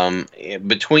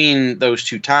between those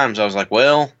two times, I was like,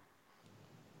 well,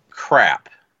 crap.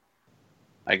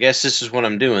 I guess this is what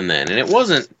I'm doing then. And it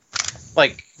wasn't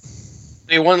like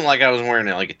I was wearing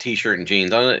like a t-shirt and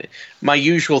jeans. My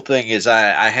usual thing is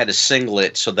I had a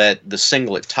singlet, so that the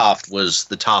singlet top was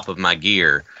the top of my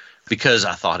gear. because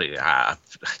I thought I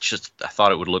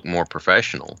thought it would look more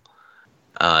professional.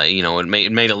 It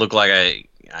made it look like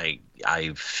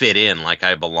I fit in, like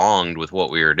I belonged with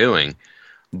what we were doing,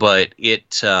 but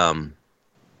it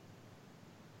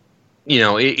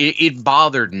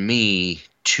bothered me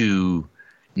to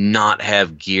not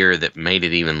have gear that made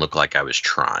it even look like I was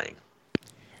trying.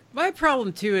 My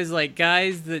problem too is like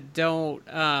guys that don't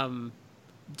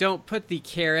put the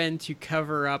care in to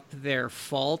cover up their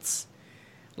faults.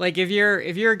 Like if you're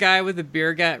a guy with a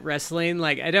beer gut wrestling,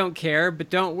 like I don't care, but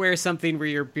don't wear something where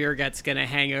your beer gut's gonna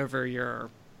hang over your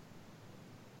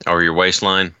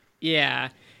waistline. Yeah,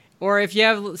 or if you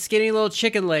have skinny little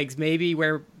chicken legs, maybe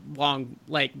wear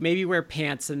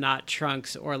pants and not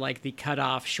trunks, or like the cut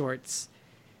off shorts,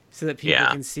 so that people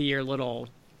can see your little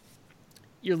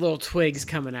twigs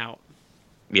coming out.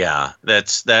 Yeah,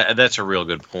 that's a real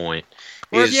good point.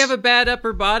 Or if you have a bad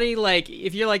upper body, like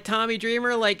if you're like Tommy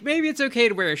Dreamer, like maybe it's okay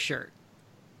to wear a shirt.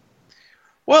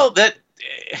 Well,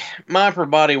 my upper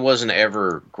body wasn't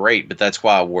ever great, but that's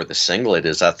why I wore the singlet.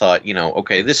 Is I thought,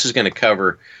 okay, this is going to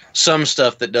cover some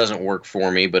stuff that doesn't work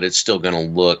for me, but it's still going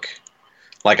to look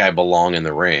like I belong in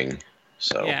the ring.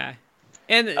 So yeah,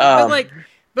 and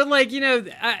but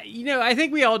I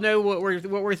think we all know what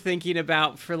we're thinking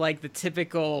about for like the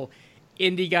typical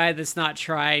indie guy that's not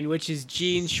trying, which is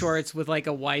jean shorts with like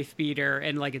a wife beater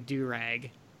and like a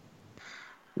do-rag.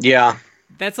 Yeah.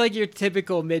 That's like your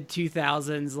typical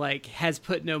mid-2000s, like, has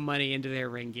put no money into their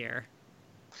ring gear.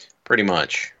 Pretty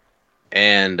much.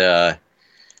 And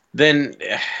then,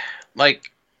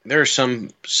 like, there are some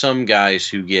guys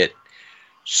who get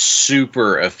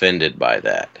super offended by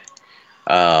that.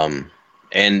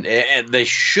 And they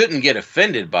shouldn't get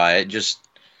offended by it, just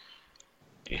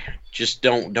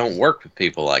don't work with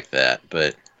people like that.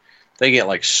 But they get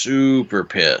like super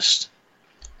pissed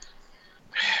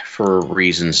for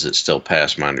reasons that still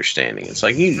pass my understanding. It's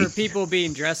like for people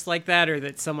being dressed like that, or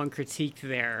that someone critiqued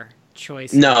their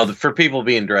choice. No, for people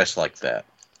being dressed like that.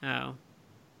 Oh,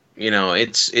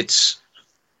 it's.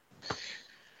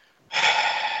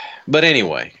 But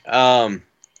anyway, I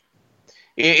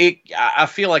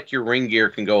feel like your ring gear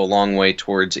can go a long way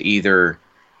towards either,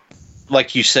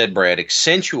 like you said, Brad,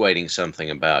 accentuating something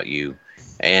about you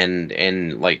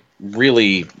and like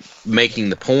really making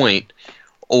the point,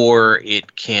 or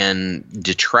it can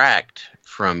detract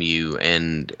from you,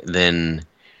 and then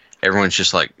everyone's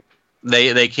just like,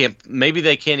 they can't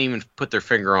even put their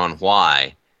finger on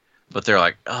why, but they're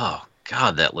like, oh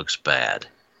God, that looks bad.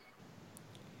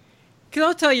 Cause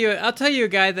I'll tell you a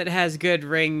guy that has good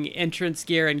ring entrance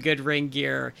gear and good ring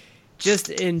gear, just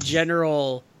in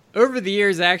general. Over the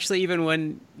years, actually, even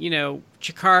when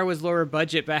Chikara was lower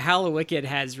budget, but Hallowicked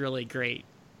has really great,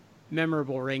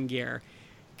 memorable ring gear.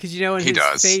 Because in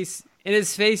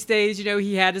his face days,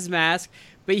 he had his mask,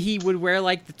 but he would wear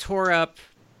like the tore up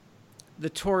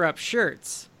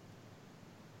shirts.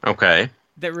 Okay.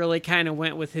 That really kind of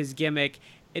went with his gimmick.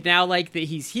 And now, like that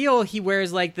he's heel, he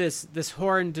wears like this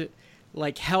horned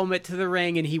like helmet to the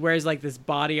ring, and he wears like this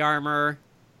body armor.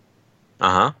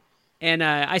 Uh-huh. And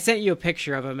I sent you a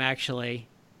picture of him, actually,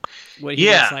 what he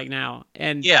looks like now.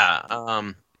 And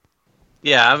I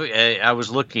was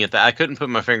looking at that. I couldn't put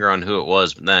my finger on who it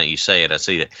was, but now that you say it, I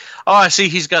see it. Oh, I see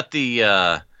he's got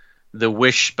the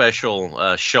Wish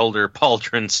special shoulder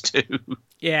pauldrons too.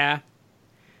 Yeah.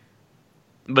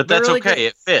 But that's really okay.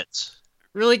 It fits.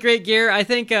 Really great gear. I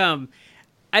think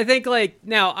like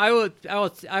now I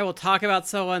will talk about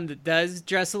someone that does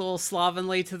dress a little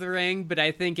slovenly to the ring, but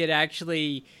I think it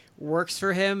actually works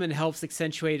for him and helps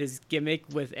accentuate his gimmick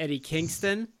with Eddie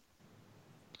Kingston.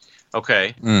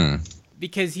 Okay.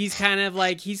 Because he's kind of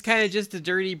just a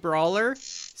dirty brawler.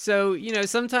 So,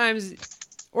 sometimes,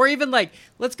 or even like,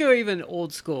 let's go even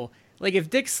old school. Like if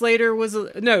Dick Slater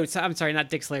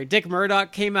Dick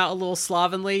Murdoch came out a little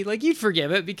slovenly, like you'd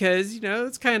forgive it because,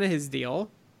 it's kind of his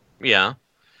deal. Yeah.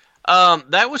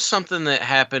 That was something that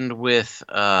happened with,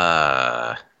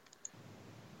 damn,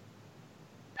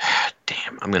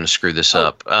 I'm going to screw this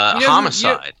up.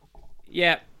 Homicide.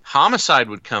 Yeah. Homicide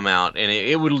would come out, and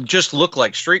it would just look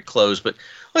like street clothes, but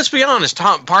let's be honest,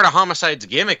 part of Homicide's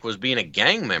gimmick was being a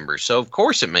gang member, so of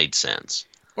course it made sense.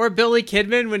 Or Billy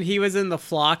Kidman when he was in the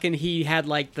Flock, and he had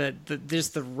like the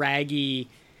raggy,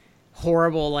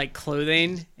 horrible like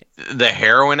clothing. The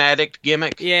heroin addict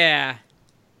gimmick? Yeah.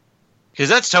 Because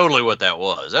that's totally what that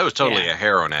was. That was totally a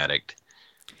heroin addict.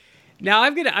 Now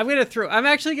I'm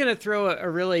actually gonna throw a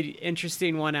really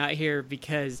interesting one out here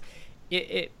because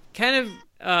it kind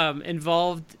of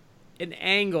involved an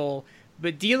angle,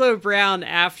 but D'Lo Brown,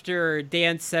 after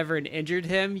Dan Severn injured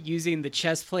him using the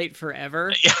chest plate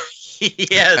forever.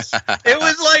 Yes, it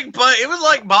was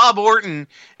like Bob Orton,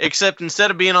 except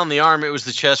instead of being on the arm, it was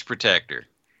the chest protector.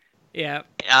 Yeah.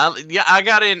 I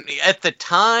got in at the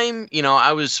time.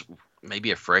 I was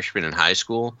maybe a freshman in high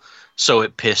school, so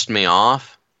it pissed me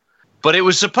off. But it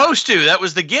was supposed to. That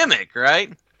was the gimmick,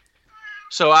 right?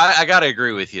 So I got to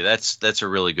agree with you. That's a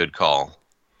really good call.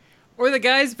 Or the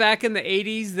guys back in the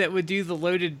 80s that would do the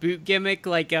loaded boot gimmick,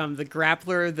 like the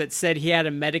grappler that said he had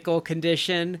a medical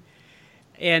condition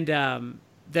and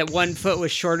that one foot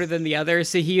was shorter than the other.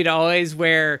 So he would always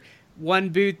wear one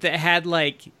boot that had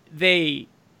they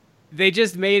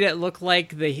just made it look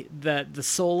like the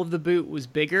sole of the boot was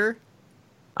bigger.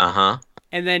 Uh-huh.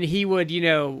 And then he would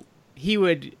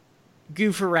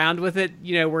goof around with it,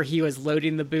 where he was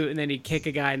loading the boot and then he'd kick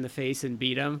a guy in the face and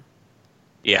beat him.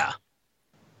 Yeah.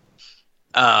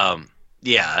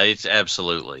 Yeah, it's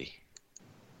absolutely.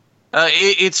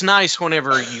 It's nice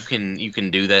whenever you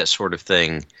can do that sort of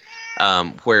thing,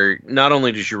 where not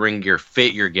only does your ring gear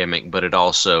fit your gimmick, but it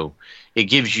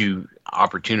gives you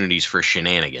opportunities for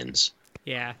shenanigans.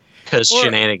 Yeah. Because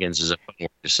shenanigans is a fun word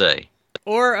to say.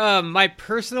 Or my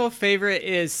personal favorite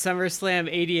is SummerSlam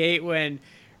 88 when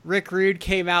Rick Rude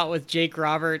came out with Jake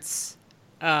Roberts'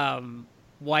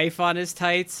 wife on his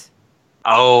tights.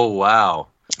 Oh, wow.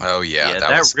 Oh, yeah.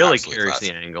 That really carries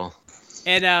the angle.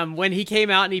 And when he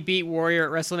came out and he beat Warrior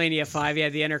at WrestleMania 5, he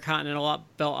had the Intercontinental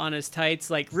belt on his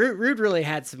tights. Rude really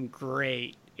had some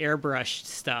great airbrushed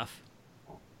stuff.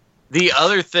 The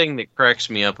other thing that cracks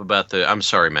me up about I'm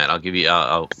sorry, Matt.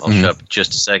 I'll shut up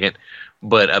just a second.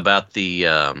 But about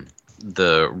the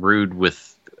Rude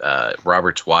with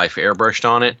Robert's wife airbrushed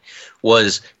on it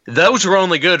was those were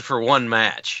only good for one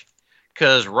match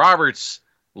because Roberts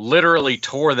literally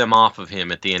tore them off of him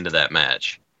at the end of that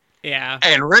match. Yeah.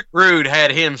 And Rick Rude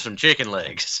had him some chicken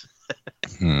legs.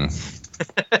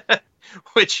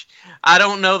 Which I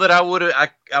don't know that I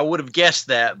would have guessed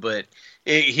that, but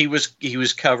he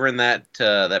was covering that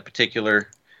particular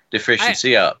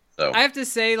deficiency up. So I have to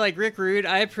say, Rick Rude,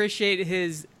 I appreciate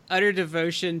his utter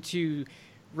devotion to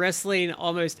wrestling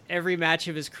almost every match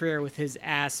of his career with his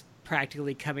ass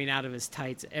practically coming out of his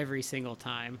tights every single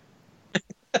time.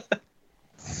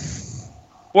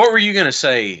 What were you going to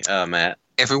say, Matt?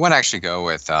 If we want to actually go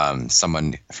with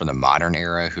someone from the modern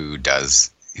era who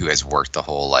has worked the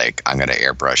whole I'm going to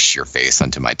airbrush your face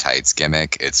onto my tights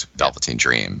gimmick, it's Velveteen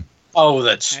Dream. Oh,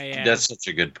 that's such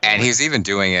a good point. And he's even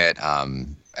doing it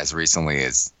as recently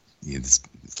as these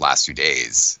last few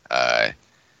days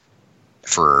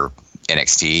for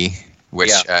NXT,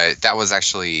 which that was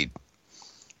actually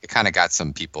it kind of got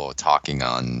some people talking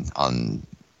online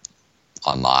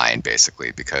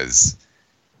basically because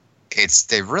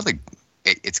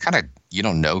it's kind of you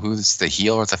don't know who's the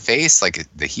heel or the face.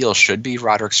 The heel should be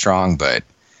Roderick Strong, but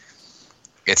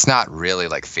it's not really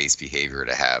face behavior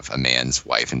to have a man's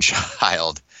wife and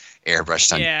child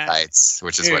airbrushed on your tights,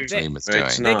 which is what Dream was doing.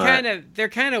 They're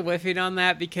kind of whiffing on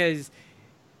that because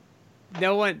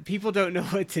people don't know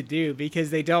what to do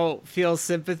because they don't feel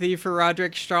sympathy for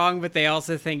Roderick Strong, but they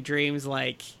also think Dream's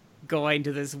going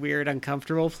to this weird,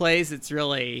 uncomfortable place. It's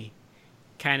really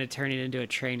kind of turning into a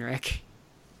train wreck.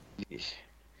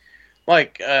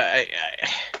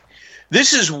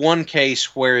 This is one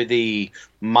case where the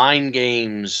mind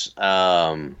games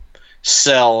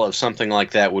sell of something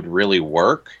like that would really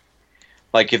work.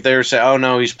 If they were saying, oh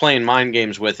no, he's playing mind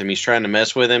games with him, he's trying to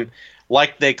mess with him,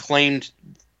 like they claimed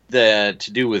to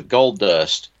do with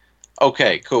Goldust.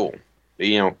 Okay, cool.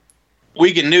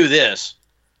 We can do this,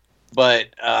 but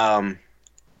I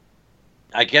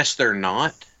guess they're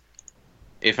not,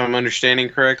 if I'm understanding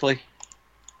correctly.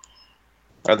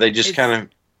 Are they just kind of...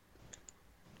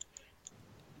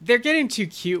 They're getting too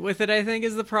cute with it, I think,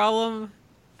 is the problem.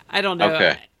 I don't know.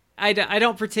 Okay. I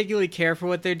don't particularly care for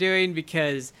what they're doing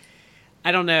because,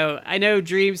 I don't know. I know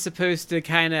Dream's supposed to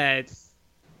kind of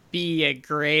be a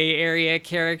gray area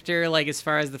character, as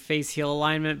far as the face-heel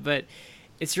alignment, but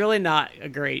it's really not a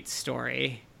great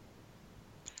story,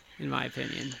 in my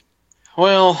opinion.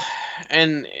 Well,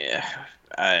 and...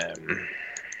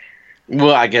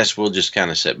 well, I guess we'll just kind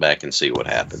of sit back and see what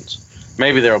happens.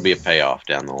 Maybe there'll be a payoff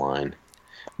down the line.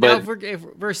 But now, if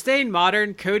we're staying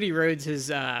modern, Cody Rhodes has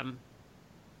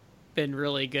been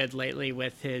really good lately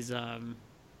with his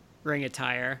ring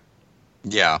attire.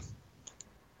 Yeah.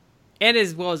 And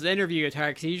as well as interview attire,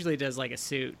 because he usually does a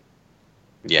suit.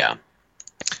 Yeah.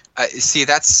 See,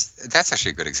 that's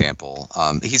actually a good example.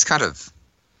 He's kind of,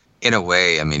 in a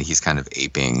way, he's kind of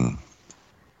aping...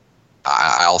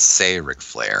 I'll say Ric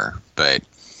Flair, but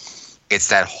it's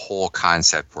that whole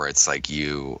concept where it's if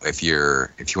you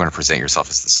want to present yourself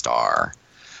as the star,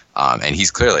 and he's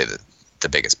clearly the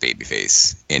biggest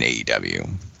babyface in AEW.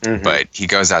 Mhm. But he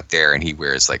goes out there and he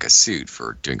wears like a suit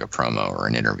for doing a promo or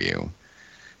an interview.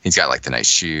 He's got like the nice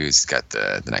shoes, he's got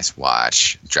the nice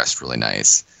watch, dressed really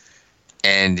nice.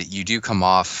 And you do come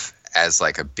off as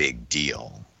like a big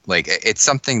deal. Like it's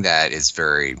something that is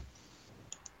very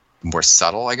more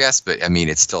subtle, I guess, but I mean,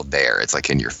 it's still there. It's like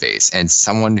in your face. And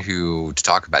someone who, to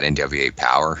talk about NWA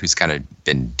Power, who's kind of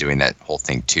been doing that whole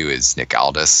thing too, is Nick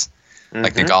Aldis.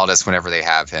 Like Nick Aldis, whenever they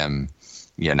have him,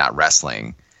 not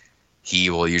wrestling, he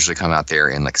will usually come out there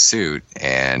in like a suit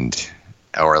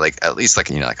or like at least like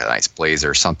like a nice blazer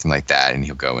or something like that, and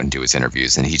he'll go and do his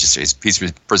interviews, and he's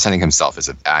presenting himself as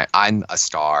I'm a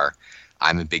star,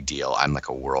 I'm a big deal, I'm like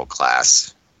a world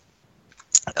class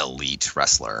elite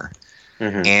wrestler.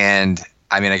 And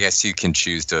I mean, I guess you can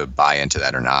choose to buy into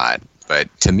that or not, but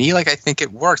to me, like I think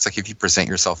it works. Like if you present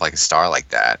yourself like a star like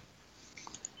that,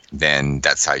 then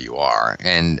that's how you are.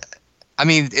 And I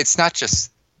mean, this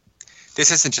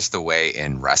isn't just the way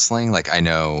in wrestling. Like I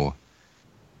know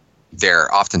there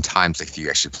are oftentimes, like if you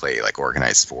actually play like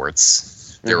organized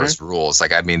sports, there was rules.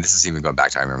 Like, I mean, this is even going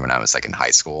back to, I remember when I was like in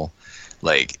high school,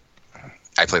 like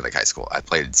I played like high school. I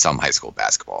played some high school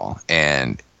basketball,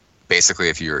 and basically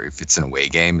if it's an away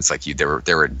game, it's like there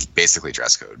were basically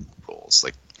dress code rules.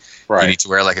 Like you need to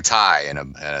wear like a tie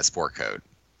and a sport coat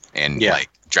and like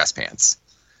dress pants.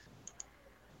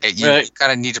 You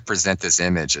kind of need to present this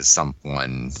image as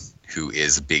someone who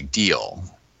is a big deal.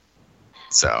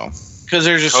 So because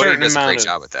there's a Cody certain does amount a great of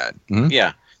job with that.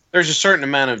 Yeah, there's a certain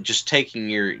amount of just taking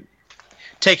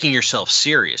yourself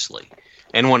seriously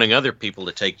and wanting other people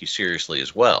to take you seriously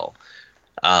as well.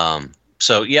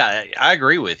 So yeah, I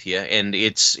agree with you, and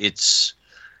it's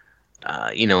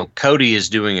Cody is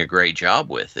doing a great job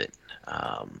with it.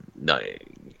 No,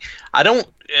 I don't.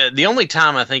 The only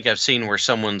time I think I've seen where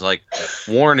someone's like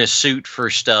worn a suit for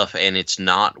stuff and it's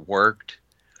not worked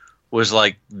was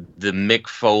like the Mick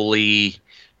Foley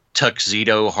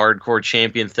tuxedo hardcore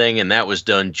champion thing, and that was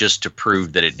done just to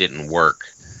prove that it didn't work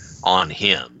on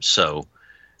him. So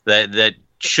that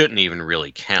shouldn't even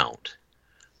really count.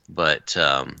 But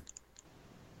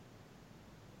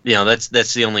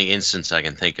that's the only instance I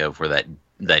can think of where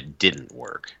that didn't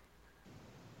work.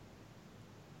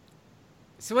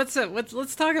 So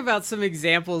let's talk about some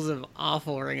examples of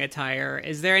awful ring attire.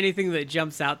 Is there anything that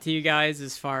jumps out to you guys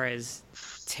as far as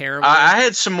terrible? I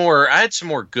had some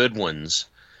more good ones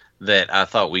that I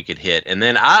thought we could hit, and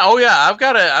then I've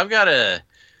got a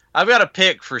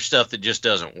pick for stuff that just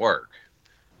doesn't work.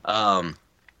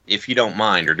 If you don't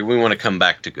mind, or do we want to come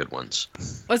back to good ones?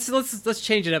 Let's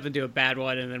change it up and do a bad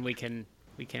one, and then we can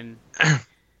All spin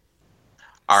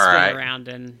right. around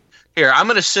and. Here, I'm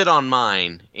going to sit on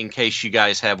mine in case you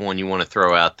guys have one you want to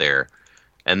throw out there,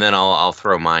 and then I'll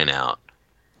throw mine out.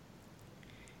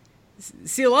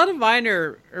 See, a lot of mine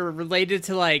are related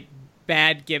to like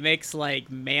bad gimmicks, like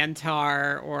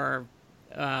Mantar or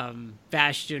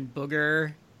Bastion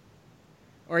Booger,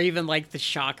 or even like the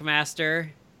Shockmaster.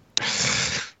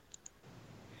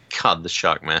 God, the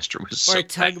Shockmaster was so Or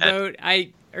Tugboat.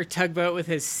 bad. Or Tugboat with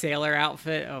his sailor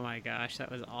outfit. Oh my gosh, that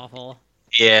was awful.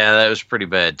 Yeah, that was pretty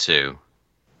bad too.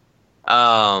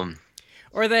 Or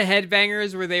the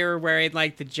Headbangers where they were wearing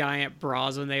like the giant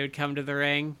bras when they would come to the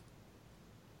ring.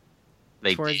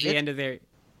 Towards the end of their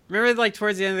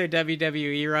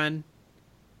WWE run?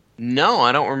 No,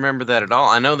 I don't remember that at all.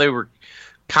 I know they were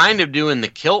kind of doing the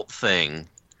kilt thing,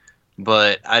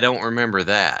 but I don't remember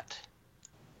that.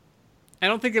 I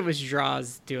don't think it was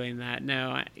Draws doing that.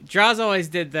 No, Draws always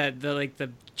did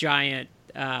the giant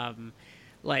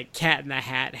like Cat in the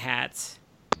Hat hats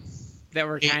that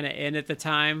were kind of in at the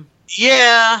time.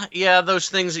 Yeah,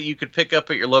 those things that you could pick up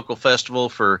at your local festival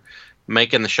for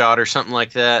making the shot or something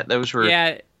like that. Those were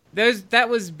that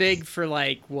was big for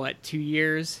like 2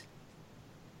 years,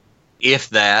 if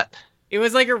that. It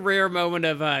was like a rare moment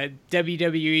of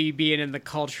WWE being in the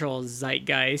cultural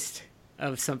zeitgeist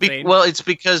of something. Well, it's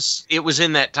because it was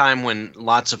in that time when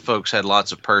lots of folks had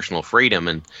lots of personal freedom,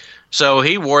 and so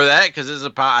he wore that because it was a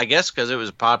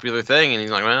popular thing, and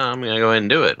he's like, well, I'm going to go ahead and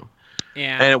do it.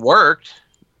 Yeah. And it worked,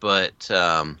 but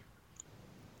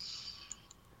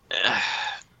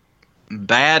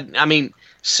bad, I mean,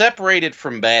 separated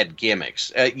from bad gimmicks.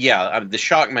 The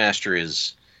Shockmaster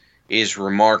is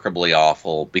remarkably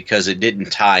awful because it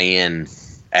didn't tie in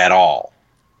at all,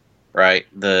 right?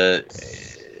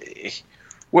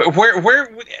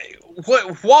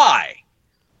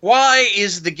 Why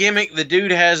is the gimmick the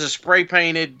dude has a spray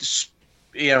painted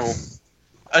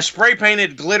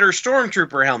glitter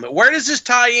stormtrooper helmet? Where does this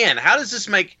tie in? How does this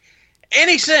make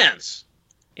any sense?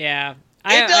 Yeah.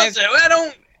 It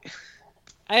doesn't.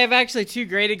 I have actually two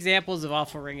great examples of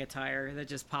awful ring attire that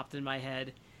just popped in my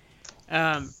head.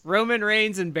 Roman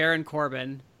Reigns and Baron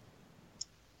Corbin.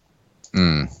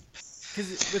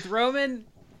 Because with Roman,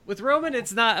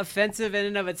 it's not offensive in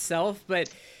and of itself, but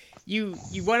you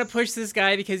want to push this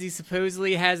guy because he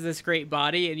supposedly has this great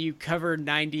body, and you cover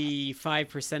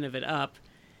 95% of it up.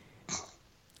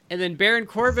 And then Baron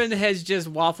Corbin has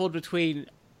just waffled between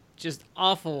just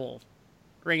awful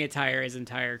ring attire his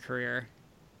entire career.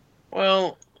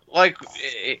 Well, like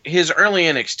his early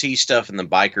NXT stuff and the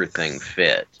biker thing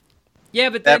fit. Yeah,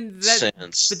 but That then makes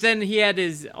sense. but then he had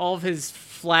all of his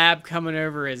flab coming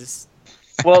over his.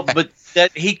 Well, but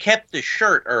that he kept the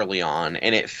shirt early on,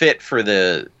 and it fit for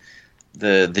the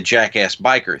jackass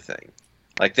biker thing.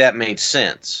 Like that made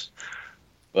sense.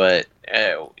 But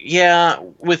yeah,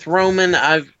 with Roman,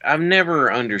 I've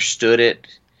never understood it.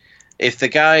 If the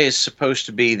guy is supposed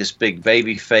to be this big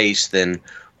baby face, then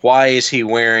why is he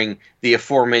wearing the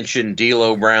aforementioned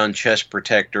D'Lo Brown chest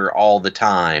protector all the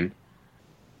time?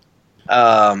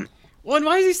 Well, and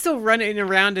why is he still running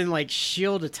around in like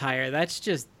Shield attire?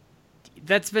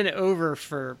 That's been over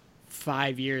for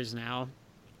 5 years now.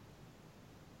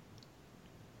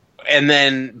 And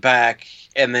then back,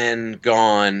 and then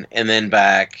gone, and then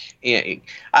back. Yeah,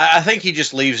 I think he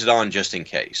just leaves it on just in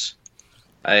case.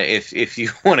 If you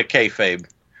want a kayfabe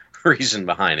reason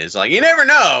behind it, it's like you never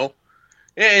know.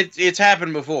 It's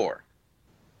happened before,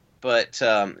 but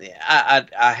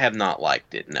I have not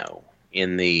liked it. No,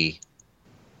 in the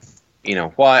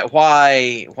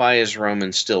why is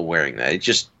Roman still wearing that?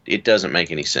 It doesn't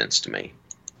make any sense to me.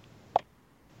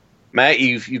 Matt,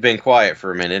 you've been quiet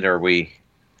for a minute. Are we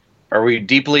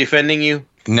deeply offending you?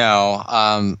 No,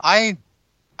 I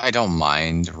don't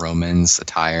mind Roman's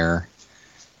attire.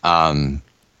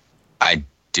 I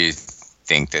do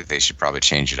think that they should probably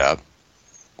change it up,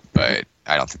 but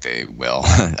I don't think they will.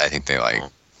 I think they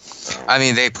I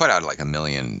mean, they put out like 1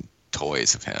 million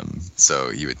toys of him, so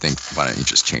you would think, why don't you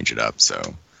just change it up? So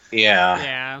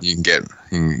Yeah. you can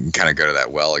kind of go to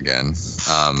that well again.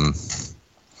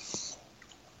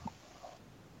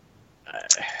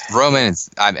 Roman's,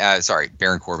 sorry,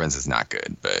 Baron Corbin's is not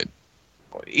good, but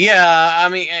yeah, I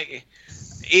mean,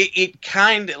 it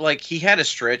kind of like he had a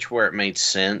stretch where it made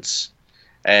sense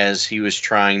as he was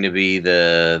trying to be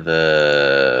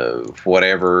the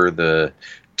whatever the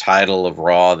title of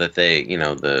Raw that they,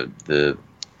 the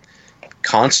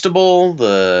constable,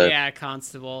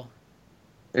 Constable.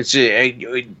 It's he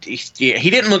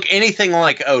didn't look anything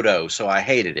like Odo, so I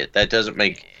hated it. That doesn't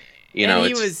make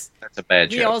that's a bad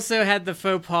joke. He also had the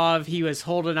faux pas of he was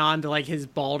holding on to like his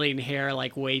balding hair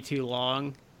like way too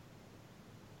long.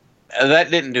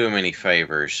 That didn't do him any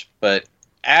favors, but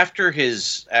after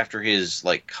his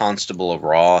like Constable of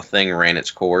Raw thing ran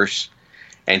its course,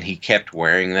 and he kept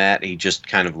wearing that, he just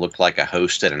kind of looked like a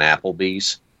host at an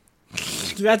Applebee's.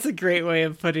 That's a great way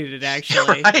of putting it,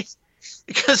 actually. Right?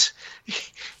 Because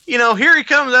here he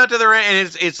comes out to the ring,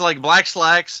 and it's like black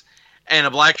slacks and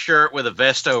a black shirt with a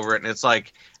vest over it, and it's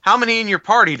like, how many in your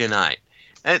party tonight?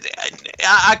 And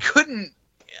I couldn't.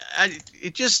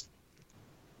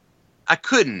 I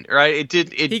couldn't. Right?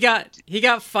 He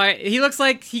got fired. He looks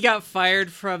like he got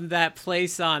fired from that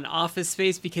place on Office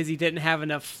Space because he didn't have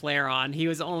enough flair on. He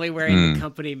was only wearing the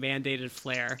company mandated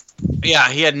flair. Yeah,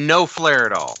 he had no flair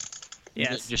at all.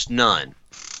 Yes, just none.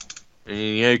 And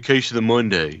he had a case of the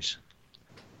Mondays.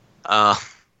 I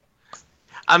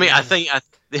mean, I think I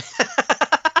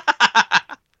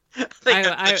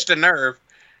touched a nerve.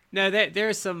 No,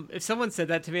 there's some. If someone said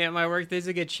that to me at my work, there's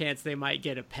a good chance they might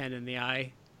get a pen in the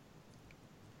eye.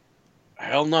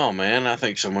 Hell no, man! I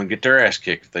think someone get their ass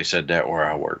kicked if they said that where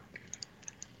I work.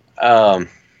 What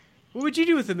would you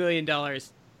do with $1 million?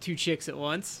 2 chicks at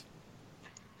once?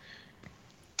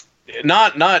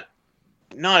 Not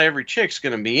every chick's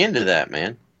gonna be into that,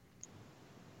 man.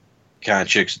 Kind of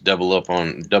chicks double up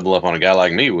on a guy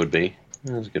like me would be.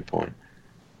 That's a good point.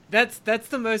 That's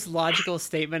the most logical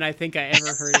statement I think I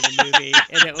ever heard in a movie,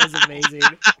 and it was amazing.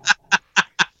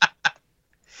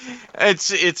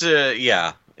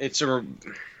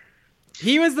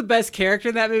 He was the best character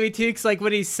in that movie too, because like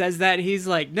when he says that, he's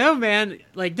like, "No, man,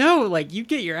 like no, like you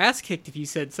get your ass kicked if you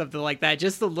said something like that."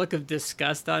 Just the look of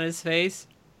disgust on his face.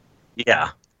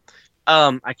 Yeah.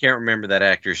 I can't remember that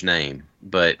actor's name,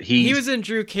 but he was in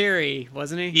Drew Carey,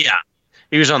 wasn't he? Yeah,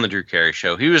 he was on the Drew Carey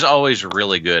show. He was always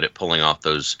really good at pulling off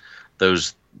those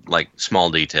like small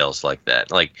details like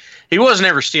that. Like he wasn't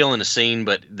ever stealing a scene,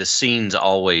 but the scenes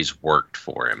always worked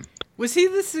for him. Was he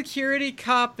the security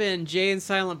cop in Jay and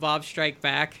Silent Bob Strike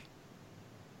Back?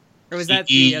 Or was that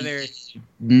the other?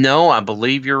 No, I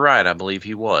believe you're right. I believe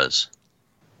he was.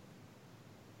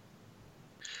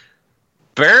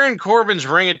 Baron Corbin's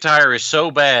ring attire is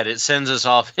so bad it sends us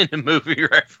off into movie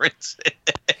references.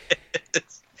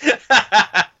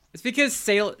 It's because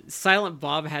Silent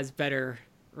Bob has better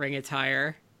ring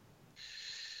attire.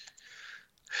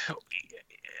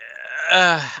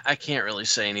 I can't really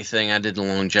say anything. I did the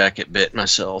long jacket bit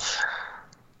myself.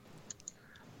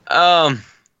 Well,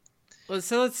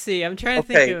 so let's see. I'm trying to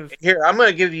think of here. I'm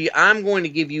going to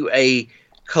give you a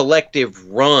collective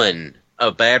run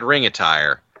of bad ring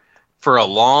attire for a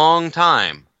long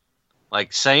time.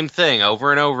 Like same thing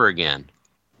over and over again.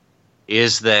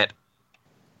 Is that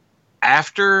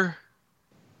after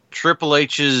Triple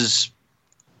H's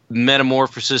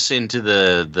metamorphosis into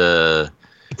the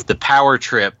power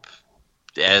trip,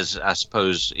 as I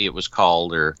suppose it was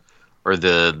called, or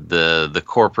the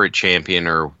corporate champion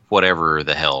or whatever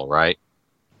the hell, right?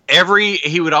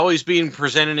 He would always be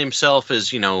presenting himself as,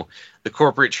 the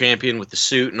corporate champion with the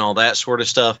suit and all that sort of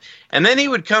stuff. And then he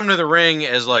would come to the ring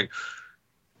as like,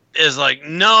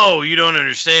 no, you don't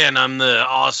understand. I'm the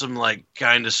awesome, like,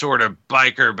 kind of sort of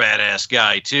biker badass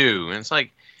guy too. And it's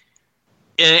like,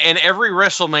 and every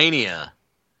WrestleMania,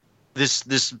 this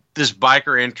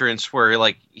biker entrance where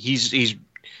like he's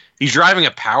driving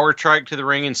a power trike to the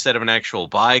ring instead of an actual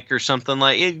bike or something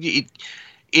like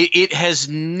it has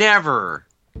never.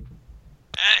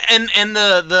 And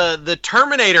the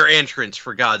Terminator entrance,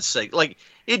 for God's sake, like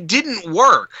it didn't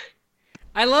work.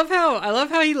 I love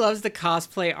how he loves the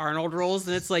cosplay Arnold roles,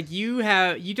 and it's like you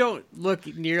don't look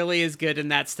nearly as good in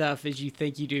that stuff as you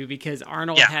think you do, because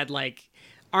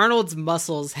Arnold's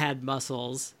muscles had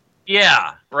muscles.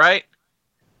 Yeah, right?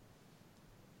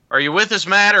 Are you with us,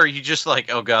 Matt, or are you just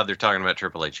like, oh God, they're talking about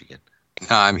Triple H again?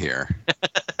 No, I'm here.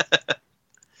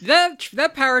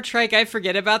 That power trike, I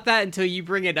forget about that until you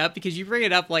bring it up, because you bring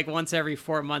it up like once every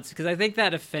 4 months, because I think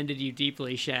that offended you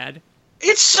deeply, Shad.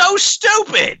 It's so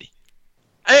stupid!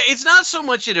 It's not so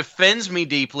much it offends me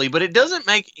deeply, but it doesn't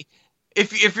make...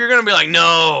 If you're going to be like,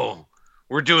 no,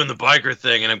 we're doing the biker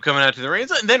thing and I'm coming out to the ring,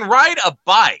 then ride a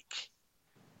bike,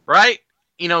 right?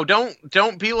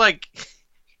 Don't be like...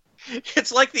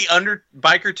 It's like the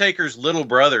Biker Taker's little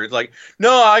brother. It's like,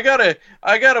 no, I got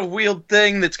a wheeled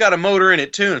thing that's got a motor in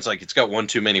it too. And it's like, it's got one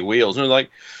too many wheels. And it's like,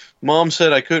 Mom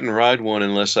said I couldn't ride one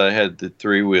unless I had the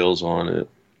 3 wheels on it.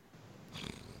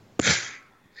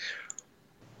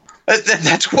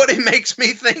 That's what it makes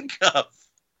me think of.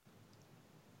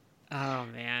 Oh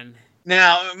man.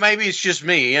 Now maybe it's just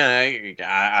me.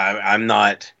 I'm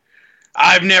not.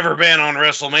 I've never been on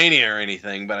WrestleMania or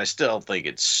anything, but I still think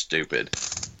it's stupid.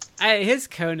 His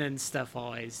Conan stuff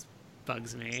always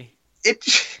bugs me.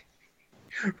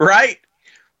 Right?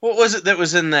 What was it that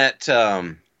was in that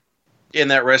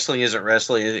Wrestling Isn't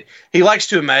Wrestling? He likes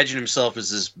to imagine himself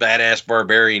as this badass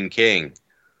barbarian king,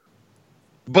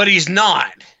 but he's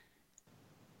not.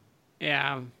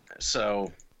 Yeah.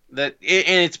 So and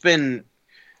it's been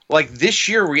like this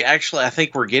year. I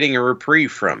think we're getting a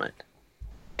reprieve from it.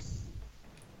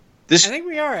 I think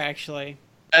we are actually.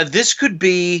 This could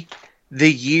be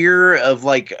the year of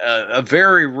like a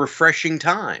very refreshing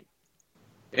time.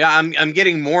 Yeah, I'm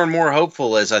getting more and more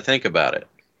hopeful as I think about it.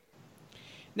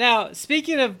 Now,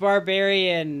 speaking of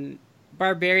barbarian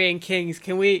kings,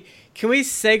 can we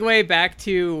segue back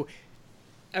to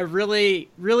a really,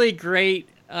 really great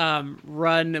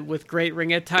run with great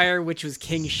ring attire, which was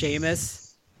King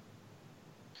Sheamus?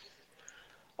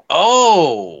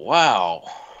 Oh, wow.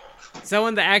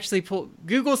 Someone that actually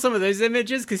Google some of those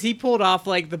images, because he pulled off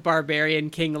like the barbarian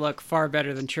king look far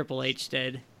better than Triple H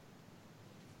did.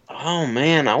 Oh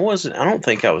man, I don't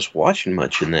think I was watching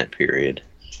much in that period.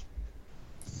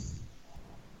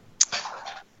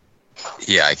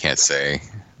 Yeah, I can't say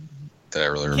that I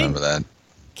really remember that.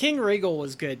 King Regal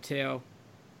was good too.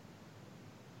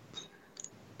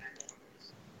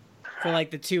 For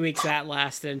like the 2 weeks that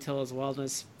lasted until his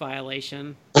wellness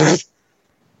violation.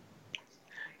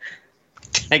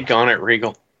 Daggone it,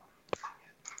 Regal.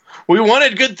 We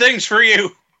wanted good things for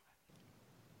you.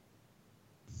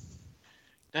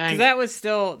 Dang. That was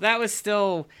still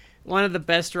one of the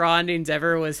best Raw endings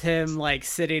ever, was him like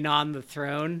sitting on the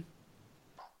throne.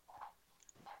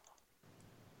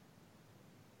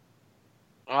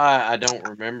 I don't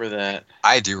remember that.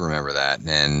 I do remember that,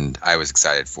 and I was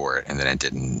excited for it, and then it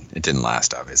didn't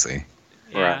last, obviously.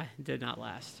 Yeah, Right. It did not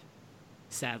last.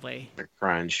 Sadly. A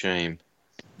crying shame.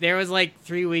 There was like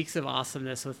 3 weeks of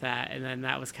awesomeness with that, and then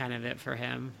that was kind of it for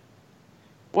him.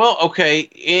 Well, okay,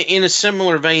 in a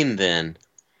similar vein then,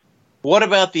 what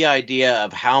about the idea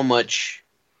of how much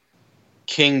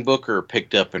King Booker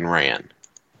picked up and ran?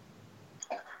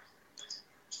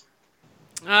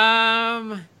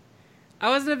 I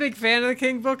wasn't a big fan of the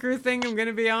King Booker thing, I'm going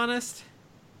to be honest.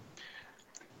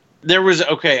 There was,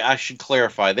 okay, I should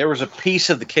clarify. There was a piece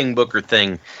of the King Booker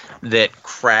thing that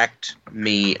cracked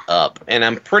me up, and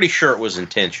I'm pretty sure it was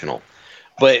intentional.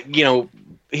 But, you know,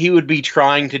 he would be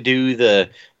trying to do the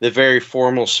very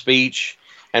formal speech,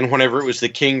 and whenever it was the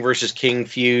King versus King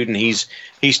feud, and he's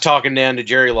talking down to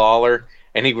Jerry Lawler,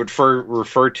 and he would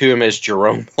refer to him as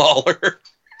Jerome Lawler.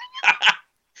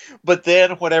 But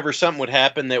then whenever something would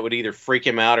happen that would either freak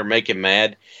him out or make him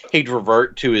mad, he'd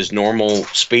revert to his normal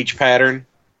speech pattern.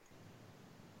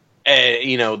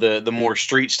 You know, the more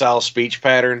street style speech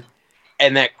pattern,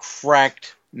 and that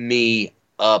cracked me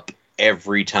up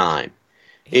every time.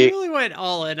 He really went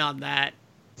all in on that.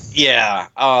 Yeah,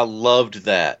 I loved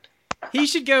that. He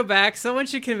should go back. Someone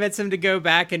should convince him to go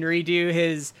back and redo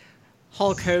his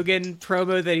Hulk Hogan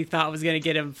promo that he thought was going to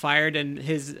get him fired, and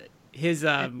his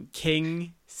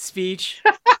King speech.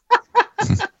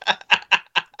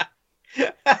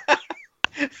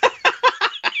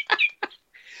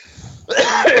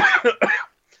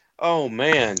 Oh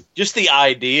man, just the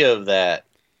idea of that.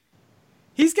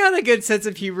 He's got a good sense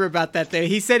of humor about that, though.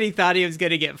 He said he thought he was going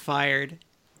to get fired.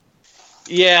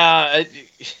 Yeah,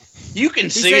 you can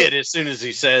see it as soon as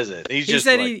he says it. He's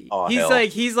like,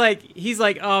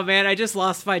 oh man, I just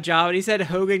lost my job. And he said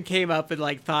Hogan came up and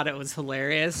like thought it was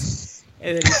hilarious,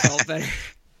 and then he felt better.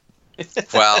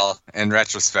 Well, in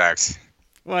retrospect,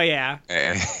 well, yeah,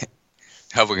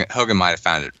 Hogan might have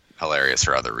found it hilarious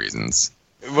for other reasons.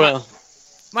 Well,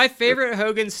 my favorite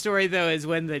Hogan story though is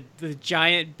when the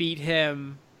Giant beat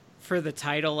him for the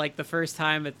title like the first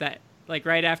time at that, like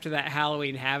right after that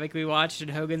Halloween Havoc we watched, and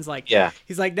Hogan's like, yeah,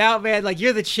 he's like, now man, like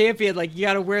you're the champion, like you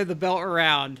got to wear the belt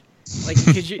around, like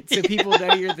so people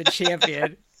know you're the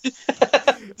champion. Let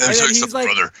me tell you something, like,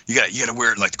 brother. You gotta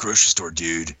wear it like the grocery store,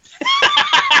 dude.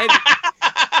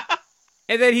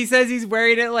 And then he says he's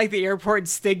wearing it like the airport, and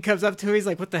Sting comes up to him. He's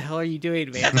like, what the hell are you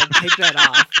doing, man? Like, take that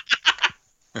off.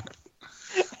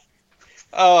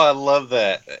 Oh, I love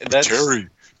that.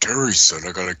 Terry said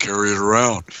I gotta carry it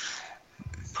around.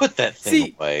 Put that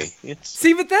thing away. But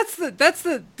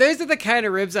those are the kind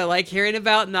of ribs I like hearing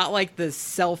about, not like the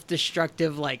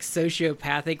self-destructive, like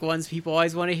sociopathic ones people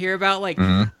always want to hear about. Like,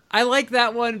 I like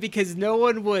that one because no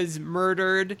one was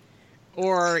murdered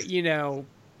or, you know,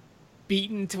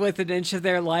 beaten to within an inch of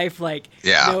their life. Like,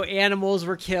 no animals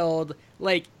were killed.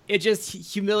 Like, it just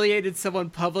humiliated someone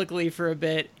publicly for a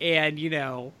bit, and you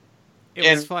know, it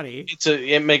was funny.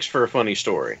 It makes for a funny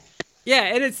story. Yeah,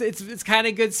 and it's kind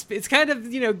of good. It's kind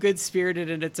of, you know, good spirited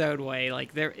in its own way.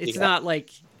 Like it's not like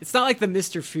the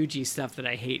Mr. Fuji stuff that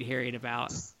I hate hearing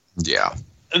about. Yeah,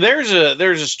 there's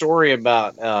a story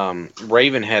about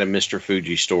Raven had a Mr.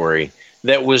 Fuji story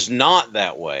that was not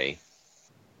that way,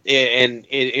 and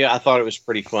I thought it was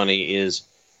pretty funny. Is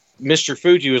Mr.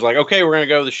 Fuji was like, okay, we're gonna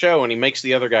go to the show, and he makes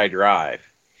the other guy drive,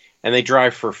 and they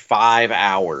drive for 5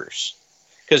 hours.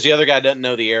 Because the other guy doesn't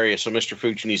know the area, so Mr.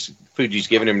 Fuji's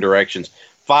giving him directions.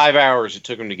 5 hours it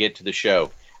took him to get to the show.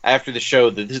 After the show,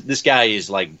 this guy is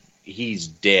like, he's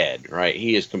dead, right?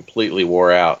 He is completely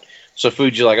wore out. So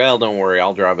Fuji's like, well, don't worry,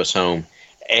 I'll drive us home.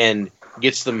 And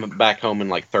gets them back home in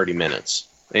like 30 minutes.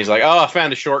 And he's like, oh, I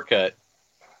found a shortcut.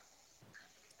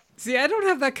 See, I don't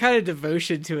have that kind of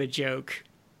devotion to a joke.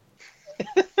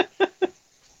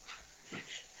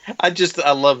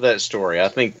 I love that story. I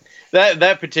think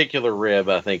that particular rib,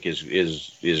 I think,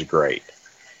 is great.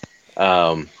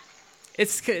 It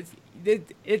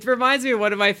reminds me of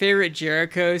one of my favorite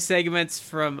Jericho segments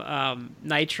from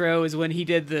Nitro, is when he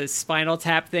did the Spinal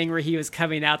Tap thing where he was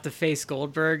coming out to face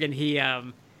Goldberg, and he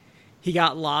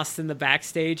got lost in the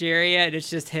backstage area, and it's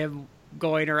just him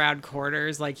going around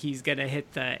corners like he's gonna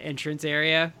hit the entrance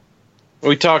area.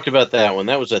 We talked about that one.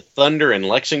 That was a Thunder in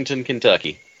Lexington,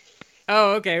 Kentucky.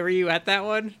 Oh, okay. Were you at that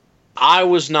one? I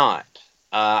was not.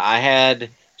 I had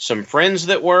some friends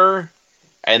that were,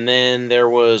 and then there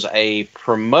was a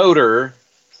promoter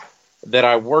that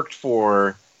I worked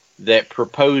for that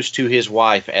proposed to his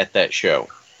wife at that show.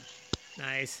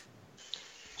 Nice.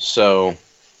 So,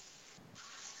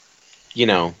 you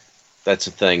know, that's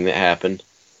a thing that happened.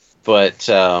 But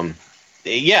that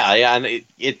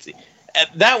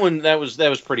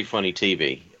was pretty funny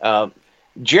TV.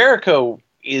 Jericho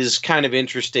is kind of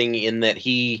interesting in that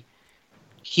he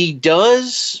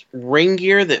does ring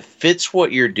gear that fits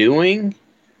what you're doing,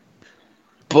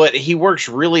 but he works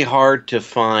really hard to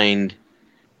find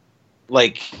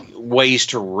like ways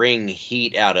to wring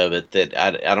heat out of it that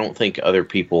I don't think other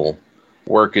people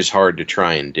work as hard to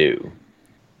try and do.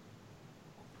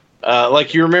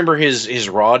 Like, you remember his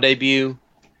Raw debut,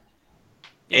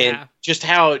 and just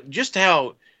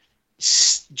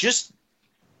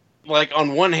like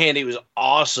on one hand it was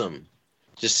awesome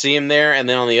Just see him there, and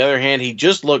then on the other hand, he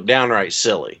just looked downright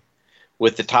silly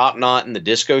with the top knot and the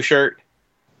disco shirt.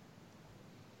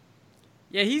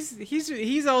 Yeah,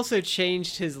 he's also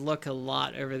changed his look a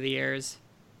lot over the years.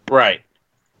 Right.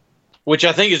 Which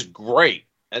I think is great.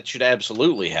 That should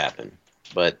absolutely happen.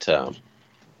 But all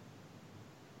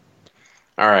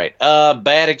right.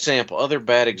 Bad example. Other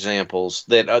bad examples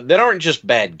that aren't just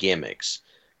bad gimmicks,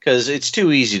 because it's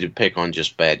too easy to pick on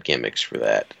just bad gimmicks for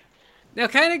that. Now,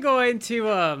 kind of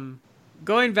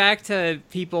going back to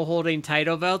people holding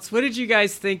title belts. What did you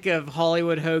guys think of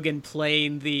Hollywood Hogan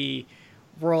playing the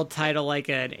world title like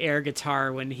an air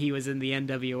guitar when he was in the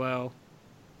NWO?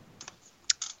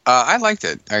 I liked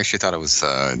it. I actually thought it was.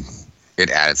 It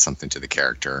added something to the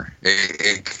character.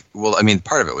 Well, I mean,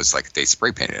 part of it was like they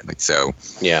spray painted it, like so.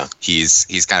 Yeah. He's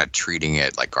kind of treating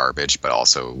it like garbage, but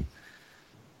also,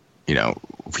 you know,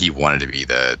 he wanted to be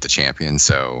the champion.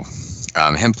 So,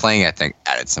 him playing, I think,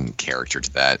 added some character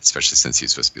to that, especially since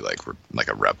he's supposed to be like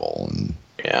a rebel. And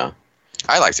yeah,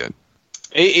 I liked it.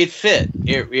 It fit.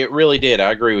 It really did.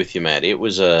 I agree with you, Matt. It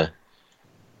was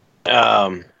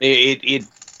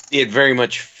it very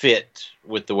much fit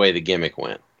with the way the gimmick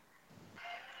went.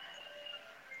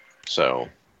 So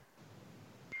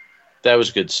that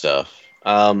was good stuff.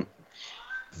 I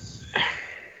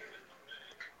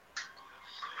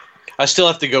still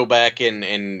have to go back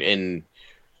and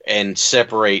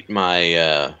separate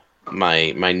my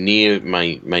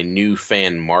new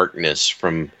fan Markness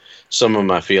from some of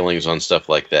my feelings on stuff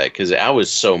like that, because I was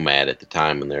so mad at the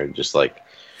time when they're just like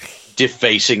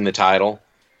defacing the title.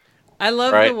 I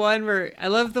love the one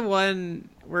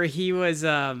where he was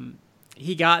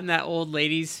he got in that old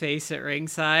lady's face at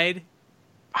ringside.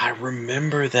 I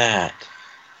remember that.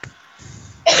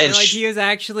 And like he was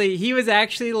actually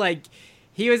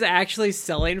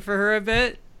selling for her a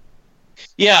bit.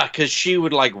 Yeah, because she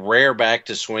would like rear back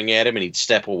to swing at him, and he'd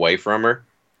step away from her.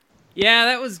 Yeah,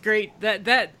 that was great.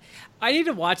 That I need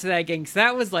to watch that again, because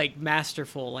that was like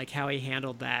masterful, like how he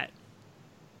handled that.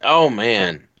 Oh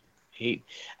man,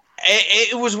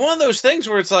 it was one of those things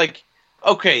where it's like,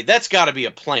 okay, that's got to be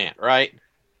a plant, right?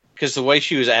 Because the way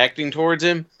she was acting towards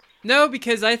him. No,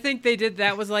 because I think they did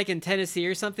that was like in Tennessee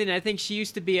or something. I think she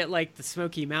used to be at like the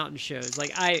Smoky Mountain shows.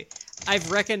 Like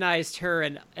I've recognized her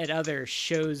at other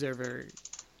shows over.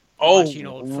 Watching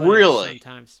old footage really?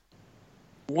 Sometimes.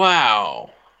 Wow.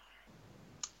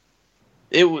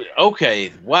 It was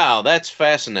okay. Wow, that's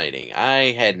fascinating.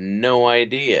 I had no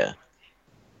idea.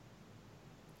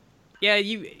 Yeah,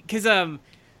 because I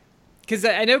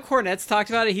know Cornette's talked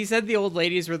about it. He said the old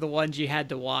ladies were the ones you had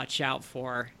to watch out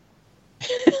for.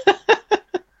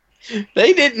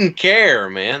 They didn't care,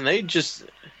 man. They just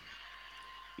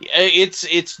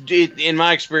in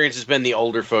my experience, it's been the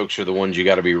older folks are the ones you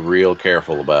got to be real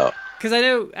careful about. Because I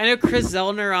know Chris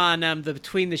Zellner on the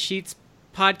Between the Sheets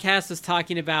podcast was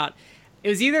talking about it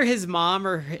was either his mom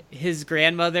or his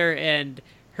grandmother and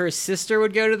her sister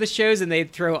would go to the shows and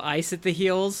they'd throw ice at the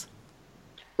heels.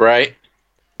 Right.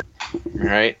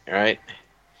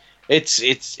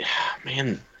 It's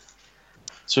man.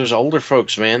 So there's older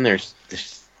folks, man. There's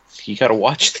you got to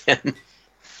watch them.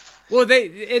 Well,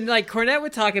 like Cornette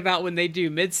would talk about when they do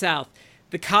Mid-South,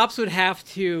 the cops would have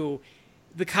to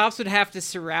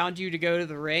surround you to go to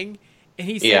the ring, and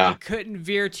he said you couldn't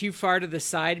veer too far to the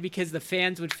side because the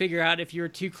fans would figure out if you were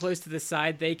too close to the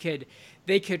side, they could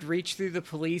reach through the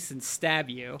police and stab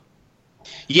you.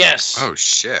 Yes. Oh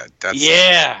shit. That's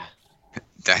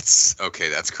okay.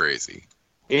 That's crazy.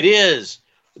 It is.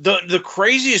 The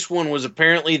craziest one was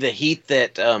apparently the heat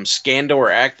that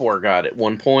Skandor Akbar got at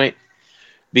one point,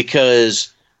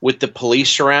 because with the police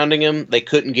surrounding him, they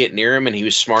couldn't get near him, and he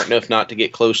was smart enough not to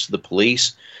get close to the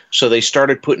police. So they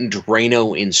started putting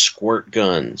Drano in squirt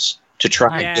guns to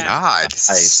try. My God,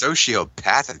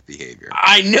 sociopathic behavior.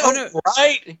 I know,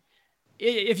 right?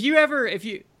 If you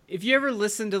ever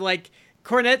listen to like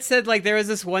Cornette said, like there was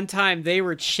this one time they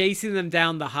were chasing them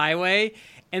down the highway,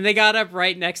 and they got up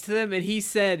right next to them, and he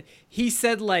said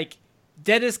like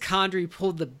Dennis Condrey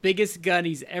pulled the biggest gun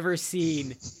he's ever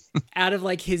seen out of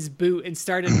like his boot and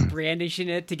started brandishing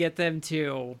it to get them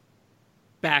to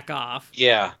back off.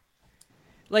 Yeah.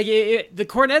 Like the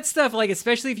Cornette stuff, like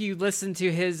especially if you listen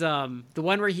to his the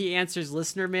one where he answers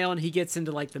listener mail and he gets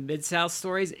into like the Mid-South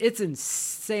stories, it's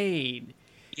insane.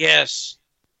 Yes.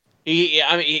 He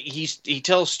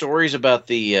tells stories about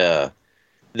the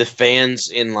fans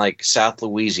in like South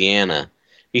Louisiana.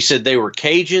 He said they were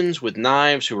Cajuns with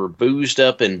knives who were boozed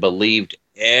up and believed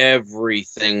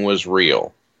everything was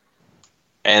real.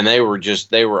 And they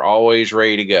were always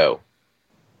ready to go.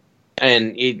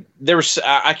 And there was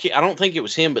I don't think it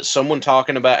was him, but someone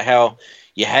talking about how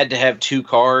you had to have two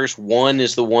cars. One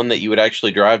is the one that you would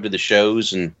actually drive to the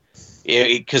shows, and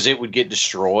because it would get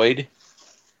destroyed.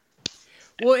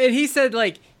 Well, and he said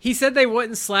they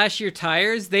wouldn't slash your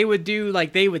tires. They would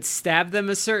they would stab them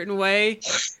a certain way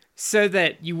so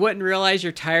that you wouldn't realize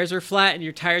your tires are flat, and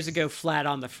your tires would go flat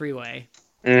on the freeway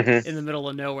in the middle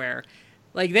of nowhere.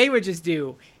 Like they would just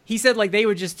do. He said they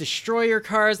would just destroy your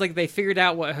cars. Like they figured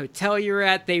out what hotel you were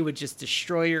at. They would just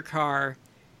destroy your car.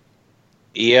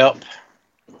 Yep.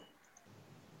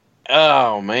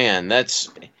 Oh man, it's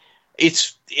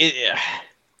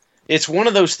one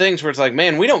of those things where it's like,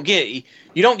 man, you don't get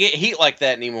heat like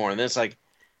that anymore. And then it's like,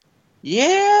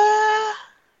 yeah,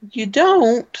 you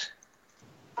don't.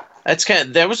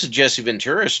 That was a Jesse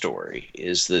Ventura story.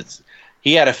 Is that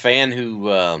he had a fan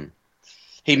who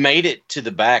he made it to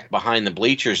the back behind the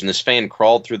bleachers, and this fan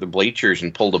crawled through the bleachers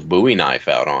and pulled a Bowie knife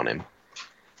out on him.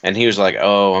 And he was like,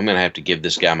 "Oh, I'm gonna have to give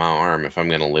this guy my arm if I'm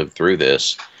gonna live through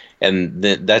this." And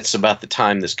that's about the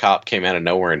time this cop came out of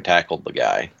nowhere and tackled the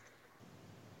guy.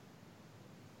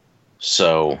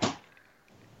 So,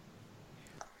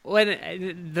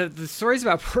 when the stories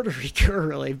about Puerto Rico are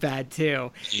really bad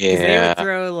too. Yeah,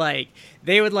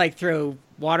 they would throw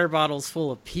water bottles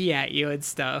full of pee at you and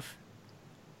stuff,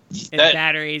 and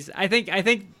batteries. I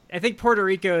think Puerto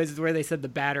Rico is where they said the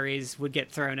batteries would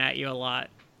get thrown at you a lot.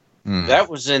 That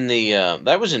was in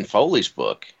in Foley's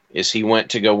book. Is he went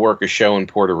to go work a show in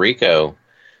Puerto Rico?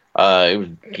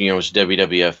 It was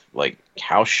WWF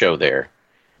house show there,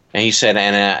 and he said,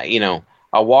 and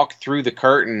I walked through the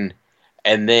curtain,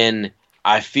 and then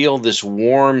I feel this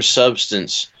warm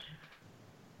substance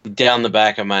down the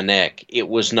back of my neck. It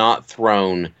was not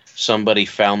thrown. Somebody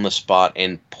found the spot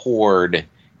and poured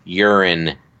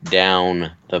urine down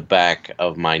the back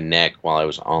of my neck while I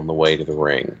was on the way to the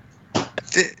ring.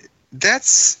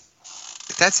 That's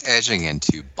edging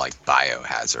into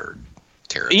biohazard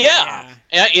territory. Yeah.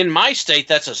 In my state,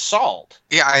 that's assault.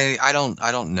 Yeah, I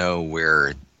don't know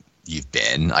where you've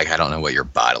been. I don't know what your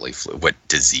bodily what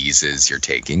diseases you're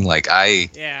taking.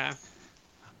 Yeah.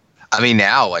 I mean,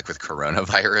 now with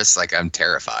coronavirus, I'm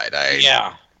terrified.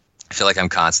 I feel like I'm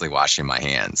constantly washing my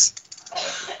hands.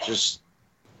 Just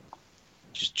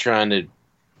trying to.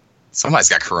 Somebody's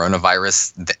got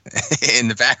coronavirus in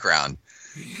the background.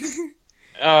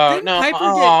 Oh, no.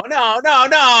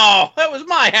 No. That was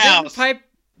my house.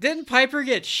 Didn't Piper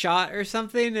get shot or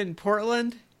something in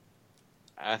Portland?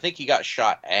 I think he got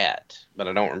shot at, but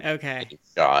I don't remember. Okay. Getting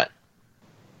shot.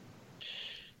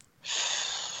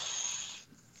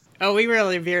 Oh, we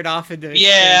really veered off into.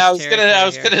 Yeah, I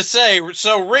was gonna say.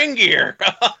 So ring gear.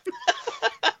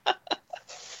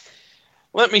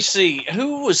 Let me see.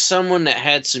 Who was someone that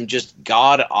had some just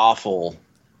god awful?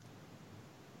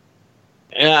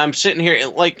 I'm sitting here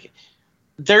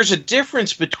there's a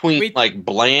difference between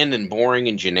bland and boring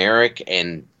and generic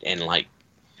and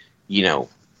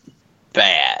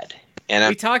bad. And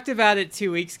we talked about it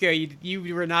 2 weeks ago.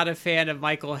 You were not a fan of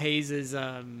Michael Hayes'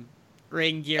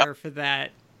 ring gear for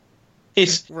that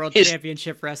World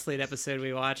Championship Wrestling episode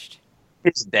we watched.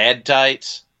 His dad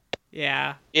tights.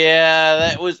 Yeah.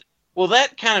 Yeah,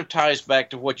 that kind of ties back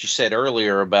to what you said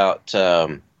earlier about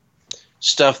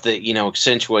stuff that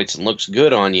accentuates and looks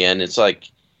good on you, and it's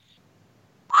like,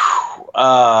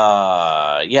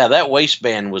 that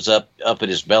waistband was up at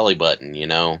his belly button,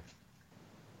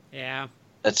 Yeah.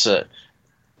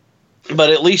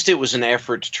 But at least it was an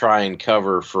effort to try and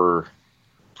cover for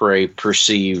a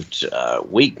perceived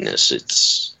weakness.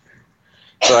 It's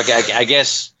so I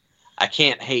guess I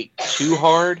can't hate too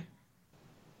hard,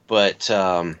 but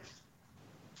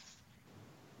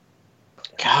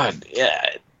God,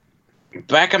 yeah.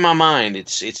 Back of my mind,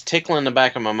 it's tickling the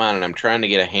back of my mind, and I'm trying to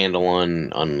get a handle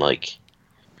on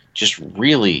just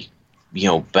really,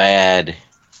 bad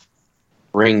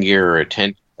ring gear or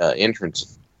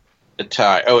entrance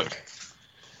attire. Oh,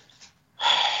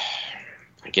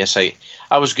 I guess I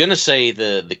was gonna say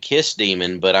the Kiss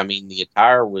Demon, but I mean the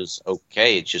attire was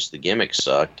okay. It's just the gimmick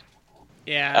sucked.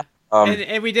 Yeah,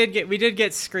 and we did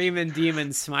get Screaming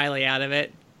Demon Smiley out of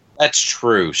it. That's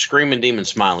true. Screaming Demon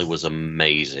Smiley was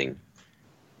amazing.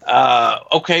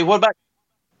 Okay, what about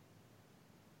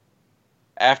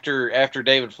after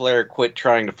David Flair quit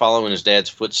trying to follow in his dad's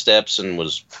footsteps and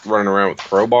was running around with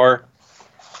Crowbar?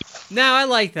 No, I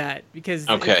like that because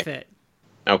it fit.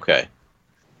 Okay.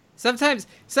 Sometimes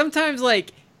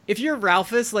if you're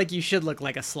Ralphus, you should look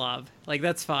like a slob.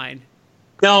 That's fine.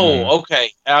 No,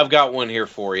 okay. I've got one here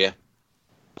for you.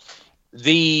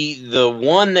 The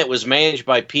one that was managed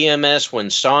by PMS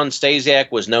when Shawn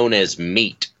Stasiak was known as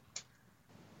Meat.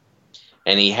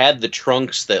 and he had the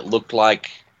trunks that looked like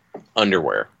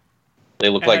underwear. They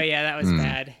looked like... Oh, yeah, that was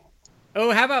bad.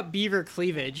 Oh, how about Beaver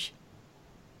Cleavage?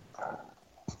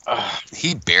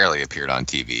 He barely appeared on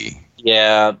TV.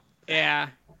 Yeah. Yeah.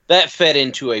 That fed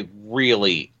into a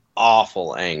really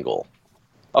awful angle.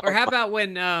 Or how about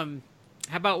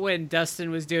when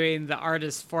Dustin was doing the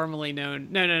artist formerly known...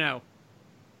 No.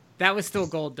 That was still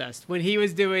Goldust. When he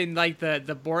was doing, like,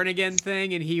 the Born Again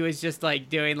thing, and he was just, like,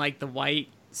 doing, like, the white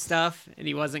stuff, and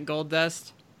he wasn't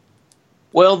Goldust?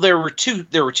 Well, there were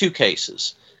two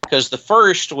cases. Because the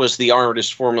first was the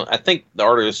artist formerly... I think the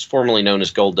artist formerly known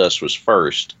as Goldust was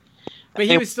first. But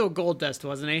he was still Goldust,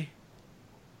 wasn't he?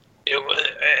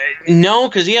 No,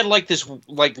 because he had like this,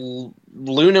 like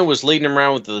Luna was leading him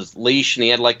around with the leash, and he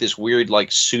had like this weird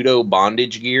like pseudo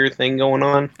bondage gear thing going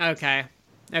on. Okay,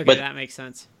 But that makes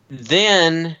sense.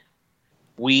 Then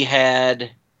he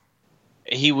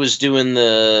was doing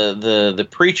the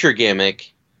preacher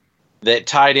gimmick that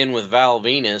tied in with Val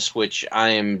Venus, which I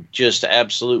am just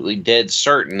absolutely dead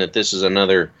certain that this is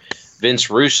another Vince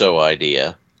Russo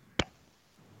idea.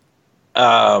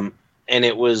 And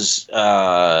it was,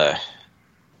 and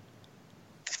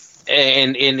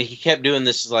he kept doing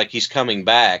this like he's coming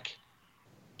back,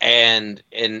 and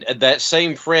that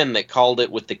same friend that called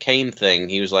it with the cane thing,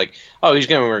 he was like, "Oh, he's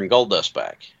going to bring Goldust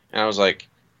back," and I was like,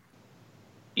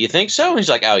 "You think so?" And he's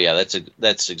like, "Oh yeah,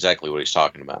 that's exactly what he's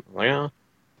talking about." I'm like, oh,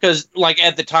 because like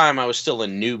at the time I was still a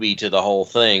newbie to the whole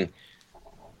thing,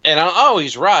 and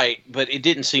he's right, but it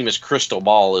didn't seem as crystal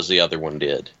ball as the other one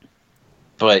did.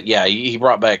 But yeah, he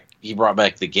brought back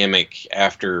the gimmick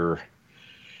after.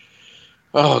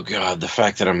 Oh God, the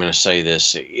fact that I'm going to say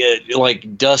this,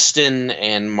 like Dustin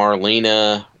and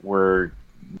Marlena were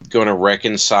going to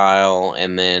reconcile,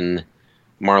 and then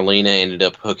Marlena ended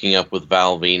up hooking up with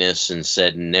Val Venus and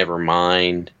said never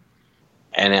mind.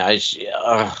 And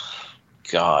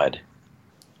God,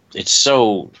 it's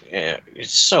so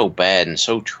bad and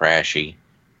so trashy.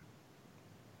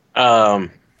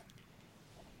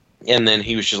 And then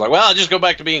he was just like, well, I'll just go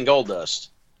back to being Goldust.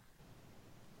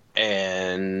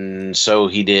 And so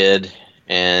he did,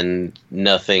 and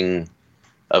nothing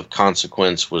of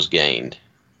consequence was gained.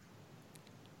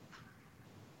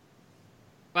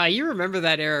 Wow, you remember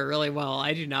that era really well.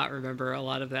 I do not remember a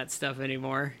lot of that stuff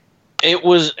anymore.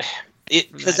 Because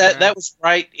that was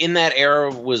right in that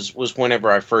era was whenever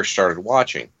I first started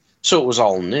watching. So it was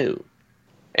all new.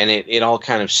 And it all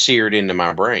kind of seared into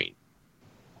my brain.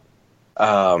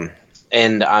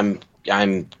 And I'm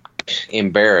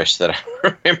embarrassed that I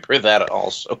remember that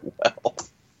all so well.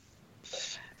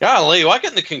 Golly, why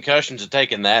couldn't the concussions have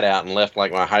taken that out and left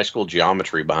like my high school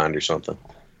geometry behind or something?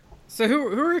 So who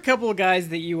are a couple of guys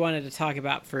that you wanted to talk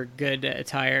about for good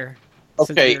attire?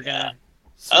 Okay,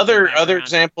 other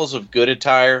examples of good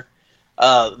attire,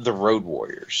 the Road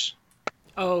Warriors.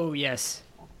 Oh yes.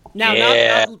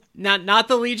 Now, not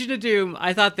the Legion of Doom.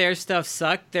 I thought their stuff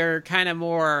sucked. They're kind of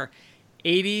more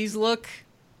 80s look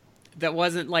that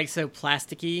wasn't like so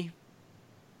plasticky.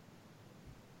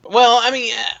 Well, I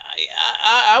mean,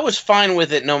 I was fine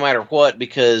with it no matter what,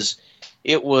 because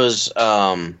it was,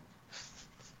 the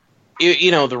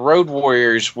Road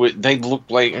Warriors, they look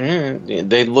like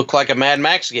a Mad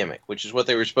Max gimmick, which is what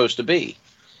they were supposed to be.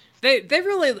 They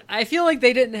really, I feel like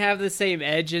they didn't have the same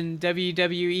edge in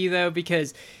WWE though,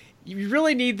 because you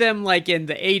really need them like in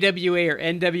the AWA or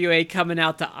NWA coming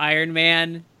out to Iron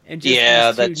Man and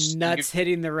just two nuts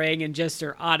hitting the ring and just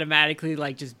are automatically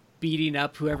like just beating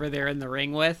up whoever they're in the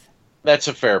ring with. That's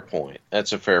a fair point.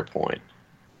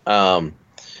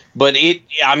 But it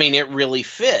really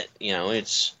fit.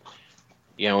 It's,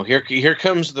 here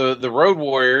comes the Road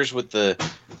Warriors with the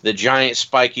giant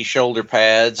spiky shoulder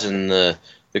pads and the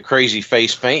crazy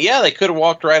face paint. Yeah, they could have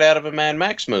walked right out of a Mad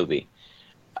Max movie.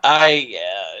 I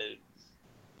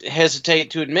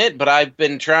hesitate to admit, but I've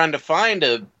been trying to find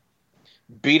a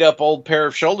beat up old pair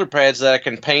of shoulder pads that I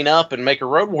can paint up and make a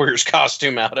Road Warriors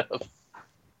costume out of.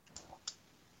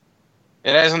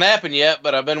 It hasn't happened yet,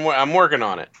 but I'm working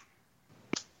on it.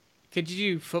 Could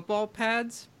you do football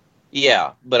pads?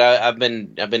 Yeah, but I've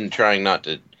been trying not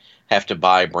to have to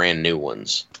buy brand new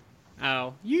ones.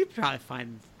 Oh, you could probably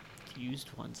find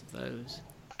used ones of those.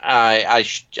 I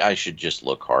should just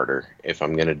look harder if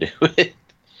I'm gonna do it.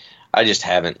 I just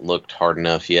haven't looked hard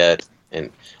enough yet,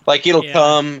 and like it'll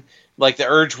come, like the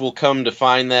urge will come to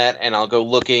find that, and I'll go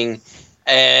looking,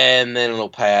 and then it'll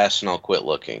pass, and I'll quit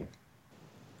looking.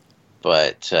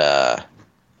 But that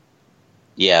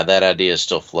idea is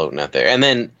still floating out there. And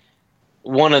then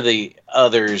one of the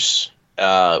others,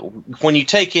 when you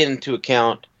take into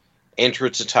account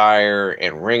entrance attire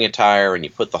and ring attire, and you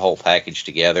put the whole package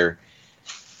together,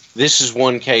 this is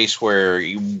one case where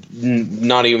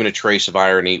not even a trace of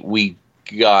irony. We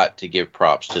got to give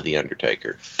props to the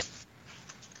Undertaker.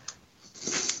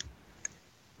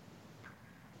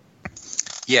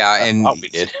 Yeah, and we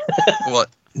did. Well,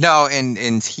 no,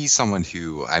 and he's someone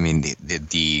who, I mean,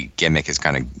 the gimmick has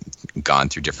kind of gone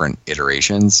through different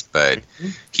iterations, but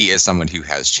he is someone who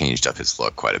has changed up his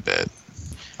look quite a bit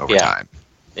over time.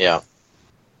 Yeah.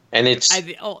 And it's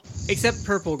except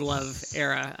Purple Glove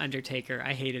era Undertaker.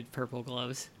 I hated Purple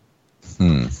Gloves.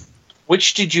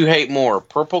 Which did you hate more,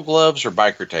 Purple Gloves or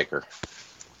Biker Taker?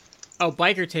 Oh,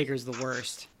 Biker Taker's the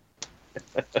worst.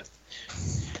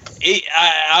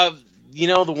 You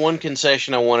know, the one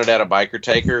concession I wanted out of Biker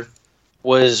Taker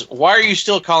was, why are you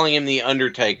still calling him the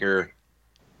Undertaker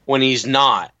when he's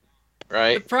not?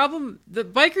 Right? The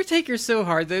Biker Taker's so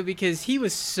hard, though, because he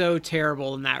was so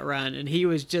terrible in that run, and he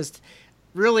was just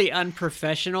really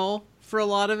unprofessional for a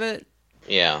lot of it.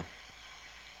 Yeah.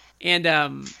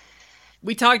 And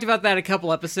we talked about that a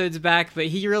couple episodes back, but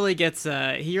he really gets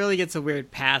a weird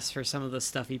pass for some of the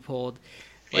stuff he pulled.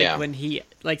 When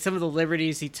some of the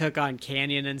liberties he took on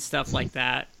Canyon and stuff like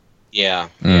that. Yeah,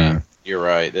 you're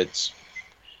right. That's,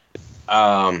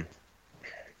 and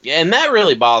that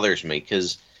really bothers me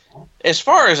because, as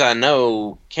far as I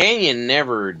know, Canyon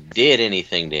never did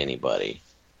anything to anybody.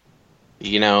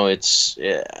 You know, it's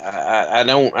I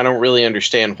don't really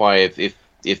understand why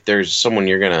if there's someone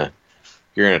you're gonna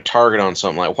target on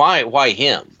something like why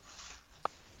him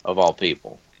of all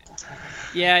people.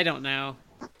 Yeah, I don't know.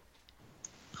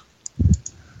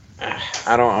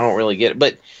 I don't really get it,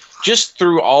 but just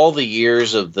through all the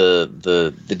years of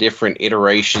the different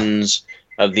iterations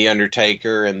of the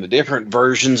Undertaker and the different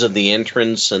versions of the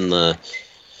entrance and the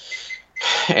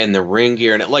ring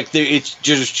gear and it's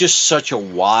just such a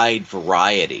wide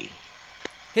variety.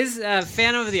 His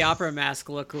Phantom of the Opera mask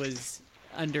look was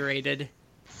underrated.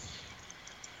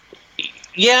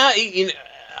 Yeah,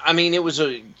 I mean, it was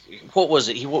what was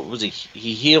it?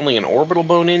 He healing an orbital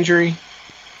bone injury?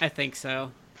 I think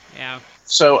so. Yeah.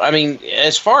 So, I mean,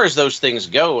 as far as those things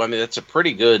go, I mean, that's a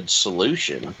pretty good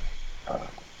solution.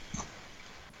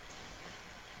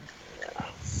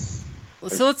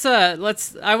 So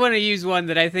let's. I want to use one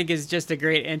that I think is just a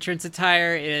great entrance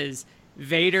attire. Is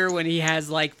Vader when he has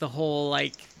the whole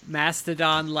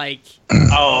mastodon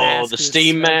the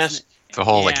steam mask, the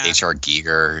whole H.R.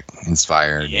 Giger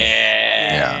inspired.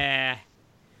 Yeah,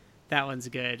 that one's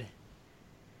good.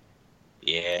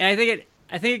 Yeah, and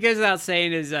I think it goes without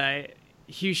saying is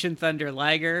Hushin Thunder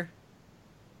Liger.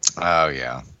 Oh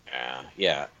yeah.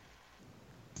 Yeah.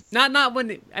 Not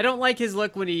when I don't like his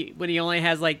look when he only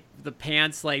has the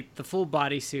pants, the full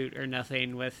bodysuit or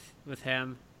nothing with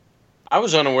him. I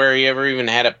was unaware he ever even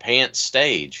had a pants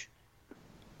stage.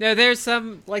 No, there's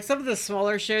some of the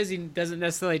smaller shows he doesn't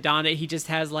necessarily don it. He just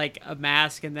has a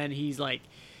mask and then he's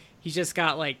just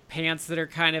got pants that are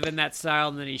kind of in that style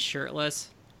and then he's shirtless.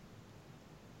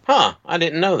 Huh, I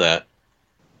didn't know that.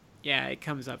 Yeah, it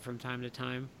comes up from time to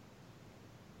time.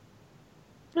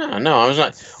 No, I was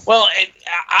not. Well,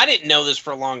 I didn't know this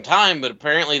for a long time, but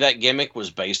apparently that gimmick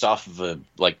was based off of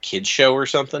a kids show or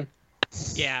something.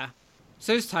 Yeah.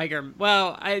 So is Tiger.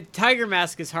 Well, Tiger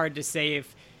Mask is hard to say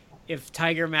if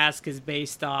Tiger Mask is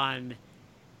based on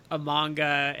a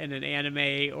manga and an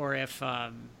anime or if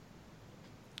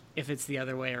it's the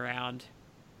other way around.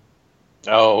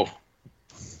 Oh.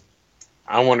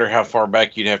 I wonder how far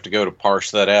back you'd have to go to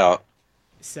parse that out.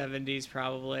 70s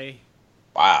probably.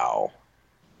 Wow.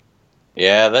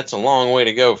 Yeah, that's a long way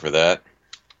to go for that.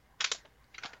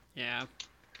 Yeah.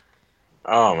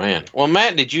 Oh, man. Well,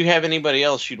 Matt, did you have anybody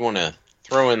else you'd want to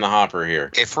throw in the hopper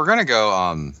here? If we're going to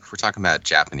go, if we're talking about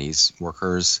Japanese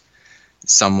workers,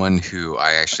 someone who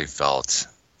I actually felt,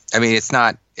 I mean, it's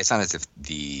not as if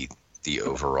the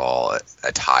overall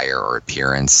attire or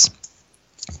appearance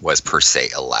was per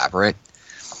se elaborate,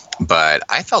 but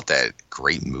I felt that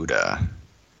Great Muta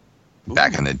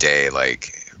back in the day,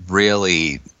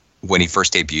 really, when he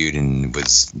first debuted and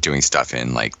was doing stuff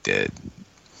in the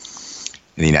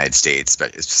United States,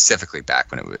 but specifically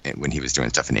back when he was doing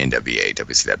stuff in NWA,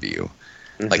 WCW,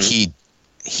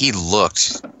 he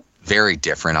looked very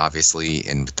different, obviously,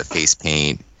 and with the face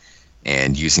paint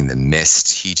and using the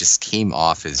mist, he just came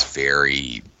off as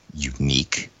very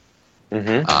unique.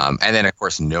 And then, of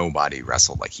course, nobody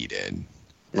wrestled like he did.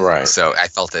 Right. So I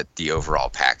felt that the overall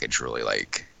package really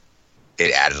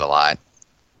it added a lot.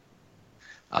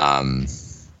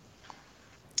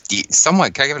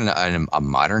 Somewhat. Can I give a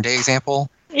modern day example?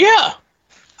 Yeah.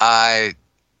 A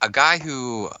guy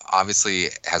who obviously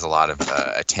has a lot of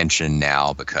attention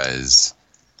now because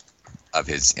of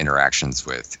his interactions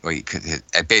with,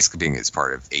 basically being as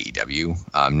part of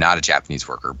AEW, not a Japanese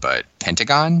worker, but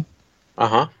Pentagon.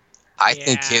 Uh-huh. I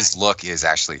think his look is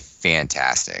actually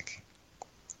fantastic.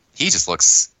 He looks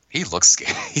scared.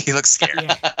 He looks scared.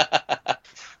 Yeah.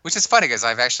 Which is funny because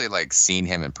I've actually like seen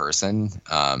him in person.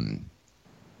 And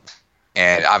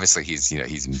obviously he's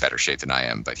in better shape than I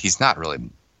am, but he's not really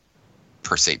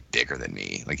per se bigger than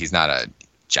me. Like he's not a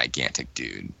gigantic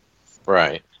dude.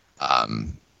 Right.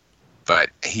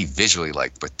 But he visually,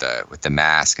 like with the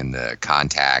mask and the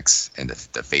contacts and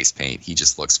the face paint, he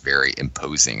just looks very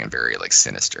imposing and very like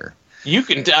sinister. You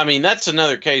can, I mean, that's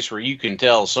another case where you can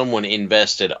tell someone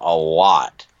invested a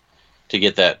lot to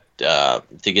get that,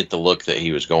 to get the look that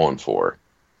he was going for.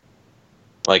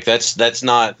 Like that's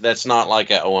not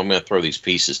like I'm going to throw these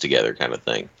pieces together kind of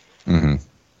thing. Mm-hmm.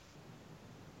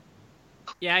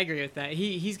 Yeah, I agree with that.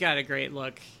 He's got a great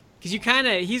look because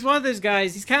he's one of those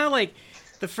guys. He's kind of like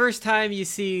the first time you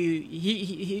see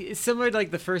he similar to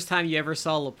like the first time you ever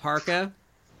saw La Parka.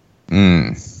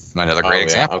 Another great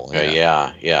example. Okay,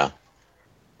 yeah.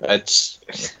 That's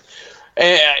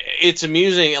it's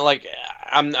amusing. Like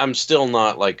I'm still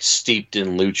not like steeped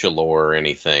in lucha lore or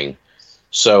anything.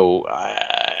 So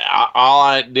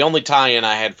the only tie-in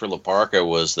I had for La Parka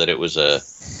was that it was a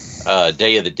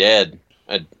Day of the Dead,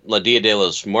 a La Dia de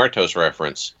los Muertos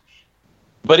reference.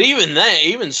 But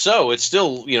even so, it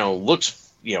still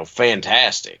looks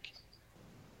fantastic.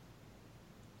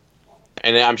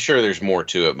 And I'm sure there's more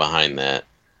to it behind that.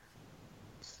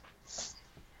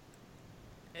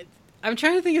 I'm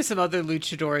trying to think of some other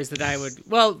luchadors that I would.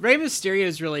 Well, Rey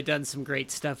Mysterio's really done some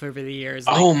great stuff over the years.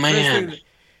 Like, oh man, the first thing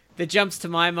that jumps to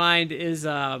my mind is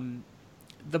the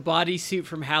bodysuit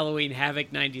from Halloween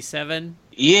Havoc '97.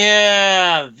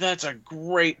 Yeah, that's a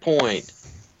great point.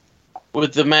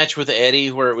 With the match with Eddie,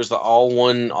 where it was the all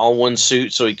one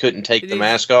suit, so he couldn't take the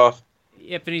mask off.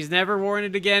 Yep, and he's never worn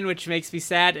it again, which makes me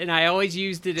sad. And I always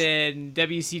used it in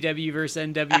WCW versus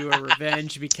NWO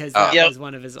Revenge because that was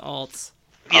one of his alts.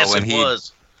 Yes, it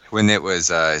was. When it was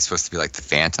supposed to be like the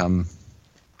Phantom,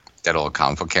 that old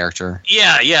comic book character.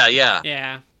 Yeah.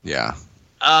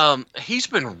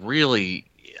 He's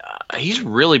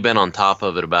really been on top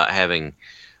of it about having,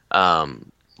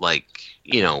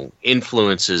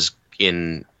 influences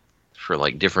for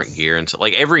like different gear and so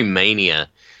like every Mania,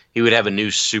 he would have a new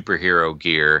superhero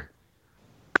gear,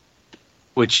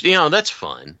 which that's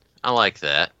fun. I like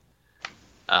that.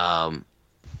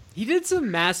 He did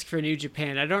some mask for New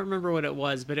Japan. I don't remember what it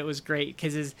was, but it was great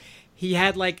because he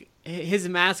had like his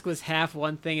mask was half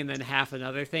one thing and then half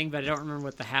another thing, but I don't remember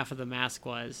what the half of the mask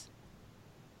was.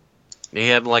 He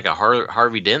had like a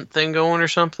Harvey Dent thing going or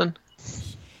something.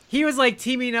 He was like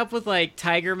teaming up with like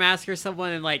Tiger Mask or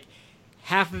someone, and like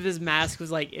half of his mask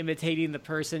was like imitating the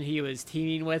person he was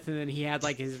teaming with, and then he had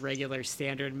like his regular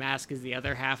standard mask as the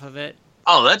other half of it.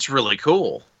 Oh, that's really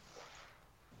cool.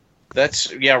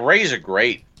 Ray's a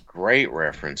great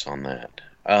reference on that.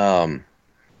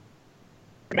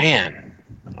 Man,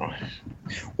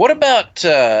 what about?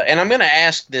 And I'm going to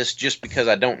ask this just because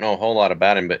I don't know a whole lot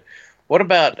about him, but what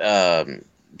about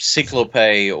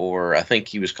Ciclope, or I think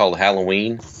he was called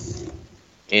Halloween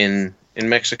in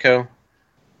Mexico?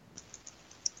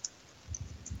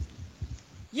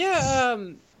 Yeah.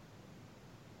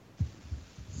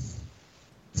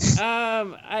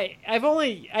 I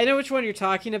know which one you're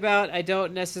talking about. I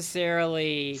don't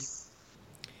necessarily,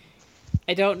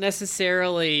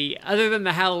 other than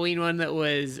the Halloween one that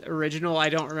was original, I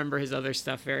don't remember his other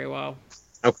stuff very well.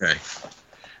 Okay.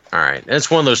 All right.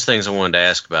 That's one of those things I wanted to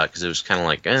ask about because it was kind of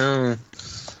like,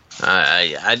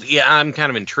 I'm kind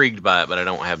of intrigued by it, but I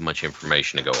don't have much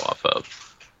information to go off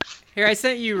of. Here, I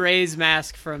sent you Ray's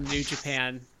mask from New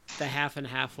Japan, the half and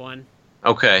half one.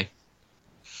 Okay.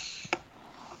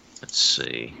 Let's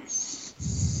see.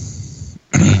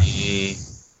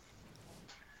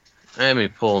 Let me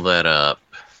pull that up.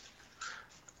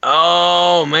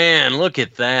 Oh man, look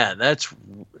at that! That's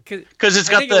because it's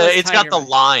got the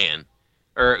lion,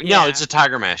 no, it's a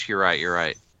tiger mask. You're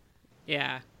right.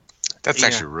 Yeah. That's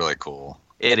actually really cool.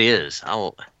 It is.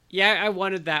 I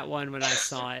wanted that one when I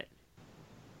saw it.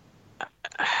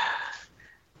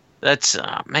 That's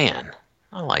man,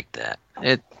 I like that.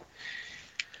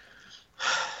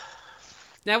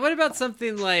 Now, what about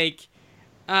something like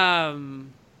Daniel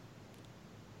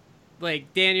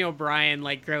Bryan,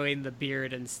 like growing the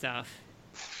beard and stuff?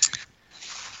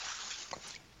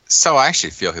 So I actually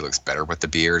feel he looks better with the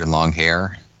beard and long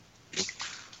hair.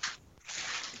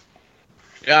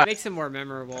 Yeah, it makes him more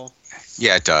memorable.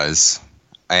 Yeah, it does.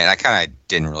 I kind of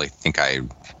didn't really think I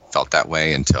felt that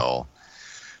way until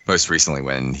most recently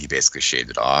when he basically shaved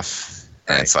it off,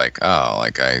 and it's like, oh,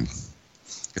 like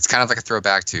It's kind of like a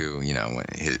throwback to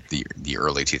the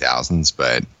early 2000s,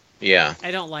 but Yeah.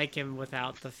 I don't like him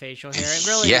without the facial hair. It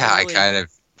really,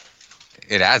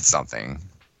 it adds something.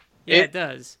 Yeah, it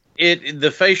does.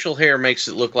 The facial hair makes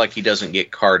it look like he doesn't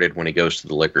get carded when he goes to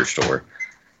the liquor store.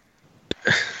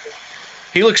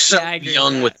 He looks so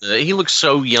young he looks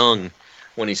so young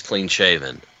when he's clean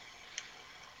shaven.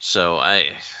 So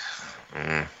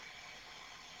not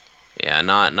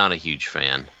a huge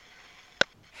fan.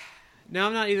 No,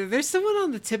 I'm not either. There's someone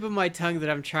on the tip of my tongue that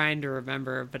I'm trying to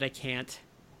remember, but I can't.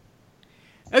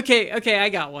 Okay, I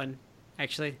got one.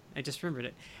 Actually, I just remembered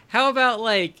it. How about,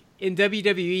 like, in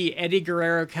WWE, Eddie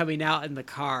Guerrero coming out in the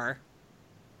car?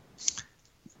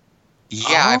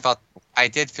 Yeah, I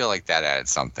did feel like that added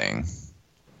something.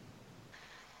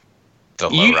 The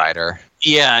lowrider.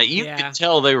 Yeah, you could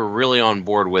tell they were really on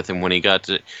board with him when he got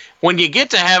to... When you get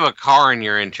to have a car in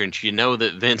your entrance, you know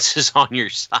that Vince is on your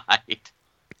side.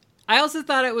 I also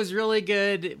thought it was really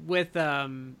good with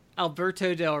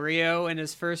Alberto Del Rio in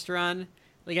his first run.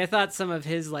 Like, I thought some of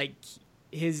his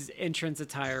entrance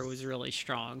attire was really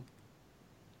strong.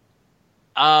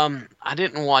 I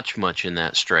didn't watch much in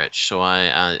that stretch, so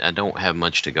I don't have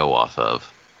much to go off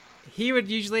of. He would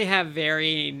usually have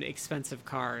varying expensive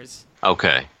cars.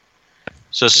 Okay.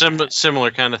 So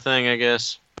similar kind of thing, I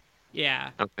guess? Yeah.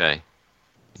 Okay.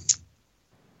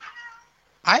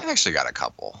 I've actually got a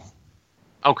couple.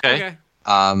 Okay.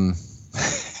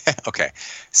 Okay.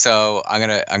 So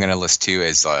I'm gonna list two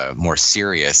as more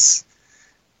serious,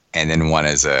 and then one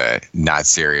as a not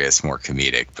serious, more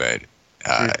comedic, but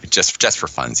just for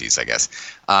funsies, I guess.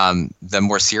 The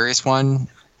more serious one,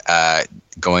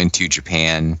 going to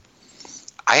Japan,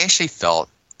 I actually felt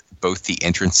both the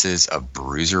entrances of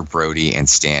Bruiser Brody and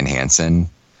Stan Hansen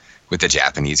with the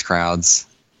Japanese crowds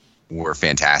were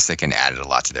fantastic and added a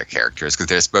lot to their characters, because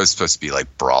they're both supposed to be like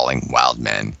brawling wild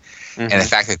men. Mm-hmm. And the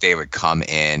fact that they would come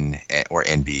in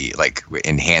and be like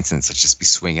in Hansen's, let's just be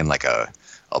swinging like a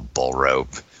bull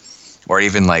rope, or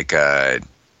even like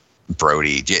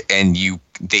Brody, and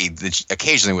they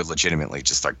occasionally would legitimately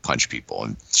just like punch people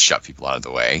and shove people out of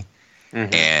the way.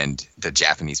 Mm-hmm. And the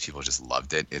Japanese people just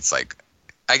loved it. It's like,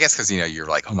 I guess because you're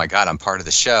like, oh my god, I'm part of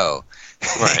the show,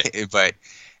 right? But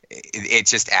it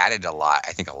just added a lot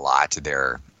to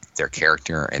their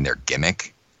character and their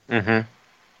gimmick.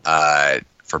 Mm-hmm.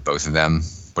 For both of them.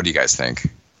 What do you guys think?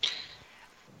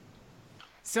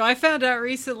 So I found out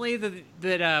recently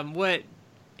that what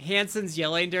Hansen's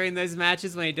yelling during those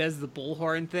matches when he does the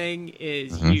bullhorn thing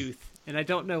is youth, and I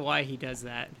don't know why he does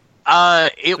that.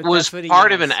 It was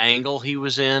part of an angle he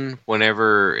was in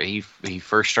whenever he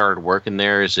first started working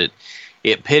there. Is it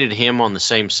pitted him on the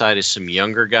same side as some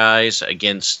younger guys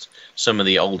against some of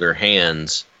the older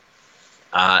hands,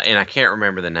 and I can't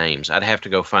remember the names. I'd have to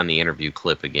go find the interview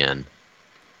clip again.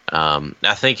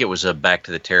 I think it was a Back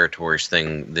to the Territories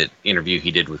thing, that interview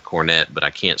he did with Cornette, but I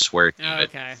can't swear to it.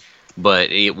 Okay. But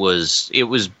it was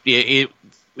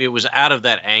out of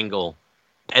that angle,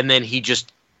 and then he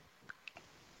just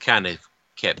kind of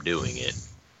kept doing it.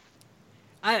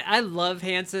 I love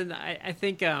Hansen. I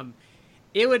think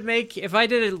it would make, if I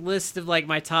did a list of like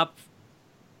my top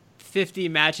 50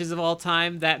 matches of all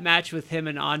time, that match with him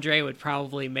and Andre would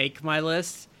probably make my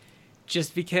list,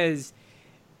 just because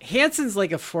Hansen's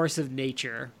like a force of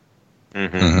nature.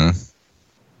 Mm-hmm.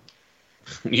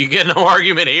 Mm-hmm. You get no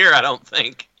argument here, I don't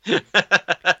think.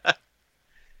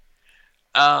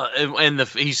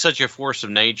 He's such a force of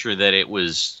nature that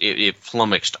it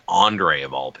flummoxed Andre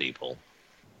of all people.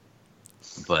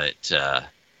 But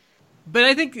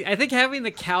I think having the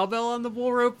cowbell on the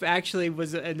bull rope actually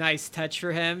was a nice touch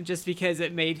for him, just because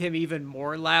it made him even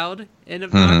more loud and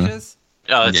obnoxious.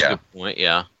 Mm-hmm. Oh, that's a good point.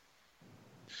 Yeah.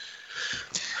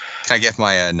 Can I get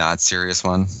my not serious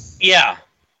one? Yeah.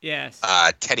 Yes.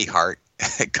 Teddy Hart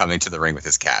coming to the ring with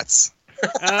his cats.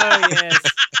 Oh, yes.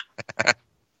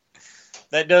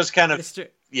 That does kind of...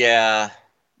 Yeah.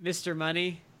 Mr.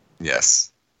 Money?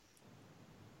 Yes.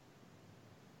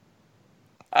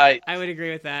 I would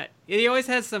agree with that. He always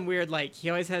has some weird,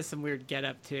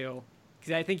 get-up, too.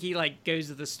 Because I think he, goes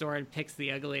to the store and picks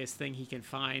the ugliest thing he can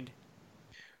find.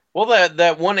 Well,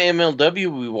 that one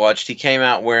MLW we watched, he came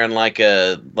out wearing like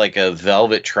a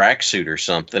velvet tracksuit or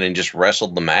something and just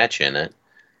wrestled the match in it.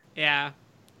 Yeah.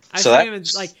 I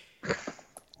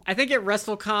think at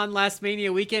WrestleCon last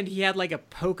Mania weekend, he had a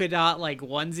polka dot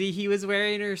onesie he was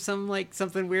wearing or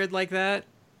something weird like that.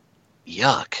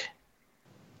 Yuck.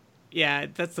 Yeah,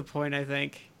 that's the point, I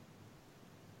think.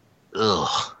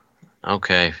 Ugh.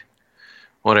 Okay.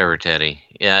 Whatever, Teddy.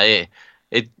 Yeah,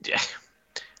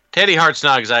 Teddy Hart's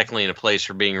not exactly in a place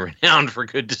for being renowned for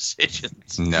good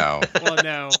decisions. No. Well,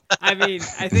 no. I mean,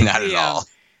 I think not at all.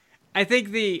 I think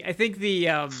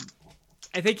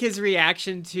his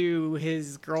reaction to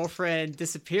his girlfriend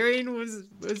disappearing was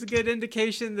a good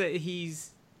indication that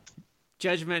his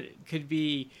judgment could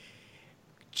be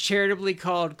charitably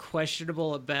called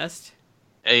questionable at best.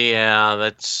 Yeah,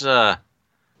 that's a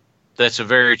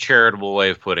very charitable way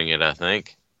of putting it, I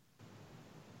think.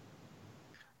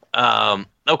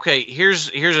 Okay, here's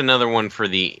another one for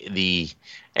the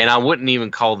and I wouldn't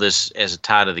even call this as a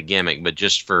tie to the gimmick, but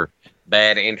just for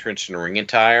bad entrance and ring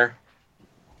attire.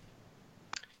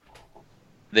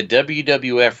 The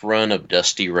WWF run of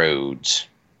Dusty Rhodes.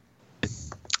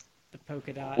 The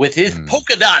polka dot. With his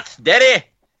polka dots, daddy!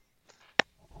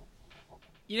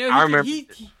 You know, I remember. He,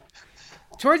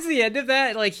 towards the end of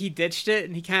that, like, he ditched it,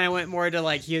 and he kind of went more to,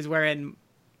 like, he was wearing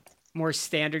more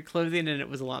standard clothing, and it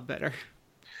was a lot better.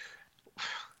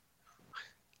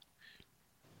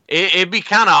 It'd be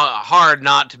kind of hard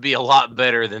not to be a lot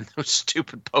better than those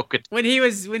stupid polka dots. When he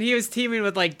was teaming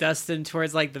with, like, Dustin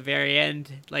towards, like, the very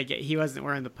end, like, he wasn't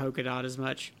wearing the polka dot as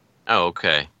much. Oh,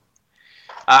 okay.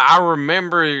 I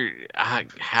remember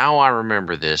how I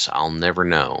remember this. I'll never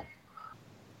know.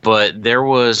 But there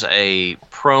was a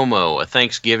promo, a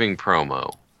Thanksgiving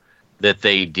promo, that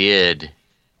they did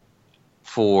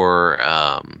for.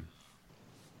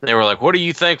 They were like, "What are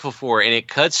you thankful for?" And it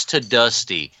cuts to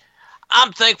Dusty.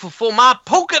 I'm thankful for my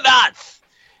polka dots.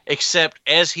 Except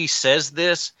as he says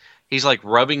this, he's like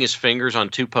rubbing his fingers on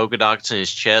two polka dots in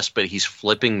his chest, but he's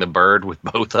flipping the bird with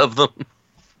both of them.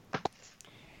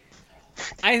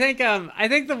 I think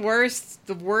the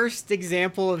worst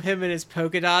example of him and his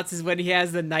polka dots is when he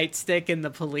has the nightstick and the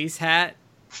police hat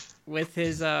with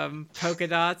his polka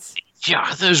dots.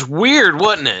 Yeah, that was weird,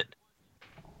 wasn't it?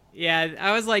 Yeah,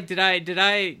 I was like, did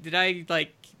I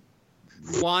like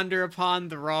wander upon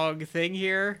the wrong thing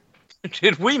here?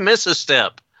 Did we miss a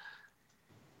step?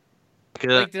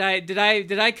 Like, did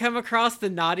I come across the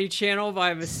naughty channel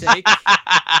by mistake?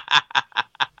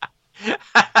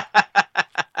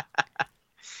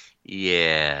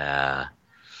 Yeah.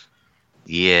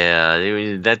 I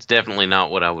mean, that's definitely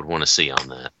not what I would want to see on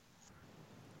that.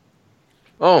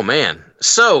 Oh man.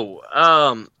 So,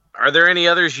 are there any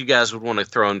others you guys would want to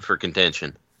throw in for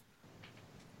contention?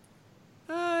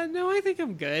 No, I think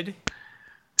I'm good.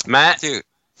 Matt?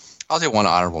 I'll do one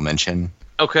honorable mention.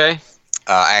 Okay.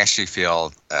 I actually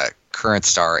feel current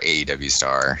star, AEW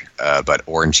star, but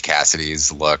Orange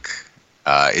Cassidy's look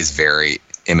is very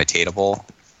imitatable.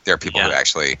 There are people who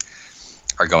actually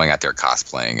are going out there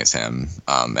cosplaying as him,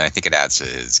 and I think it adds to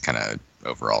his kind of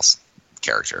overall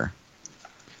character.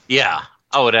 Yeah.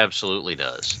 Oh, it absolutely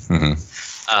does.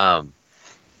 Mm-hmm.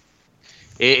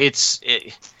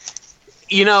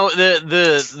 You know,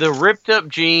 the ripped up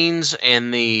jeans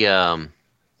and the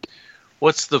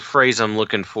what's the phrase I'm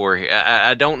looking for here?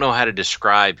 I don't know how to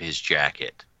describe his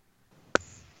jacket.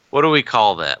 What do we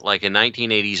call that? Like a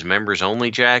 1980s members only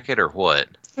jacket or what?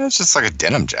 It's just like a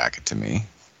denim jacket to me.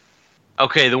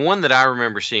 Okay, the one that I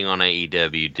remember seeing on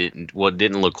AEW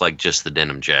didn't look like just the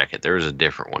denim jacket. There was a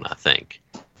different one, I think.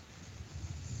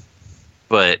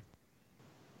 But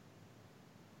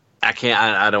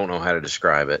I don't know how to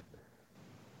describe it.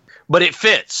 But it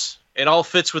fits. It all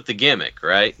fits with the gimmick,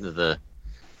 right? The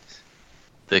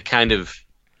kind of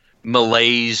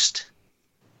malaised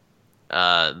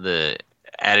the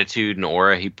attitude and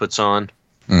aura he puts on.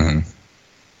 Mm-hmm.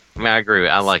 I mean, I agree.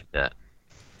 I like that.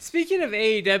 Speaking of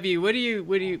AEW,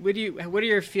 what are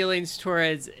your feelings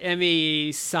towards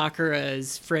Emi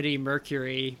Sakura's Freddie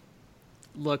Mercury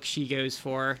look she goes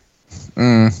for?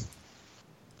 I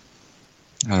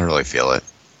don't really feel it.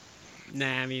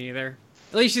 Nah, me neither.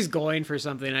 At least she's going for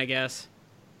something, I guess.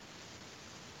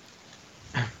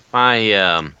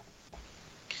 I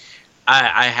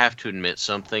have to admit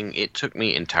something. It took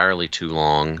me entirely too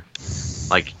long,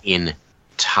 like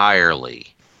entirely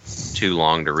too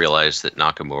long, to realize that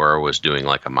Nakamura was doing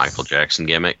like a Michael Jackson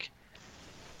gimmick.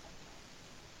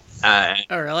 Oh,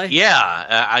 really?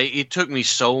 Yeah. It took me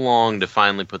so long to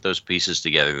finally put those pieces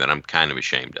together that I'm kind of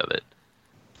ashamed of it.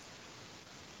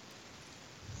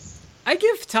 I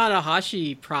give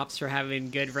Tanahashi props for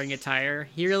having good ring attire.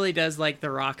 He really does like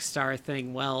the rock star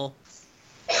thing well.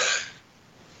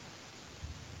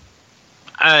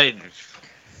 I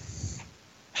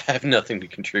have nothing to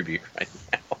contribute right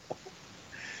now.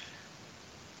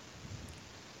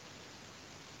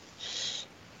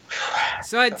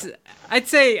 So I'd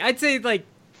say like,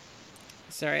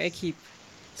 sorry,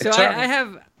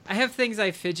 I have things I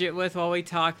fidget with while we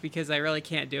talk because I really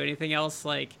can't do anything else.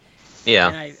 Like, yeah,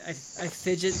 and I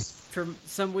fidget for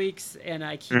some weeks, and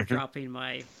I keep dropping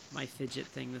my fidget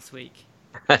thing this week.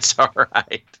 That's all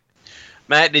right.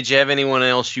 Matt, did you have anyone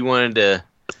else you wanted to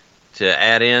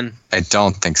add in? I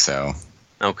don't think so.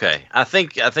 Okay, I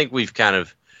think we've kind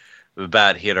of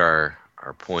about hit our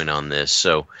point on this.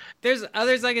 So there's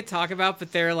others I could talk about,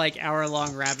 but they're like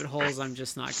hour-long rabbit holes. I'm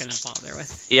just not going to bother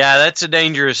with. Yeah, that's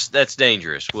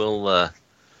dangerous. We'll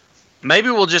maybe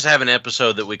we'll just have an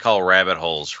episode that we call Rabbit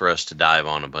Holes for us to dive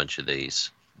on a bunch of these.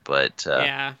 But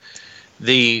yeah,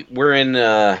 we're in.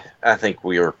 I think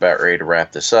we are about ready to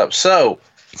wrap this up. So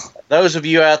those of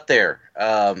you out there,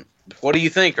 what do you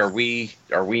think? Are we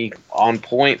on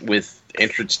point with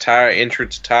entrance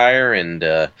tire, and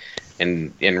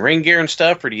ring gear and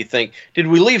stuff, or do you think did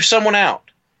we leave someone out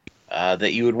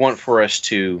that you would want for us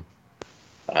to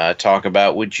talk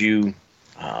about? Would you?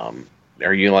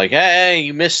 Are you like, hey,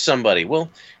 you missed somebody? Well,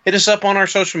 hit us up on our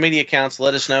social media accounts.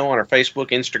 Let us know on our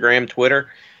Facebook, Instagram, Twitter,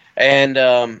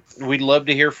 and we'd love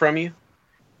to hear from you.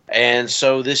 And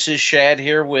so this is Shad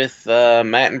here with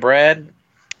Matt and Brad.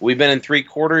 We've been in 3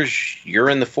 quarters. You're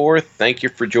in the 4th. Thank you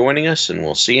for joining us, and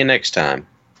we'll see you next time.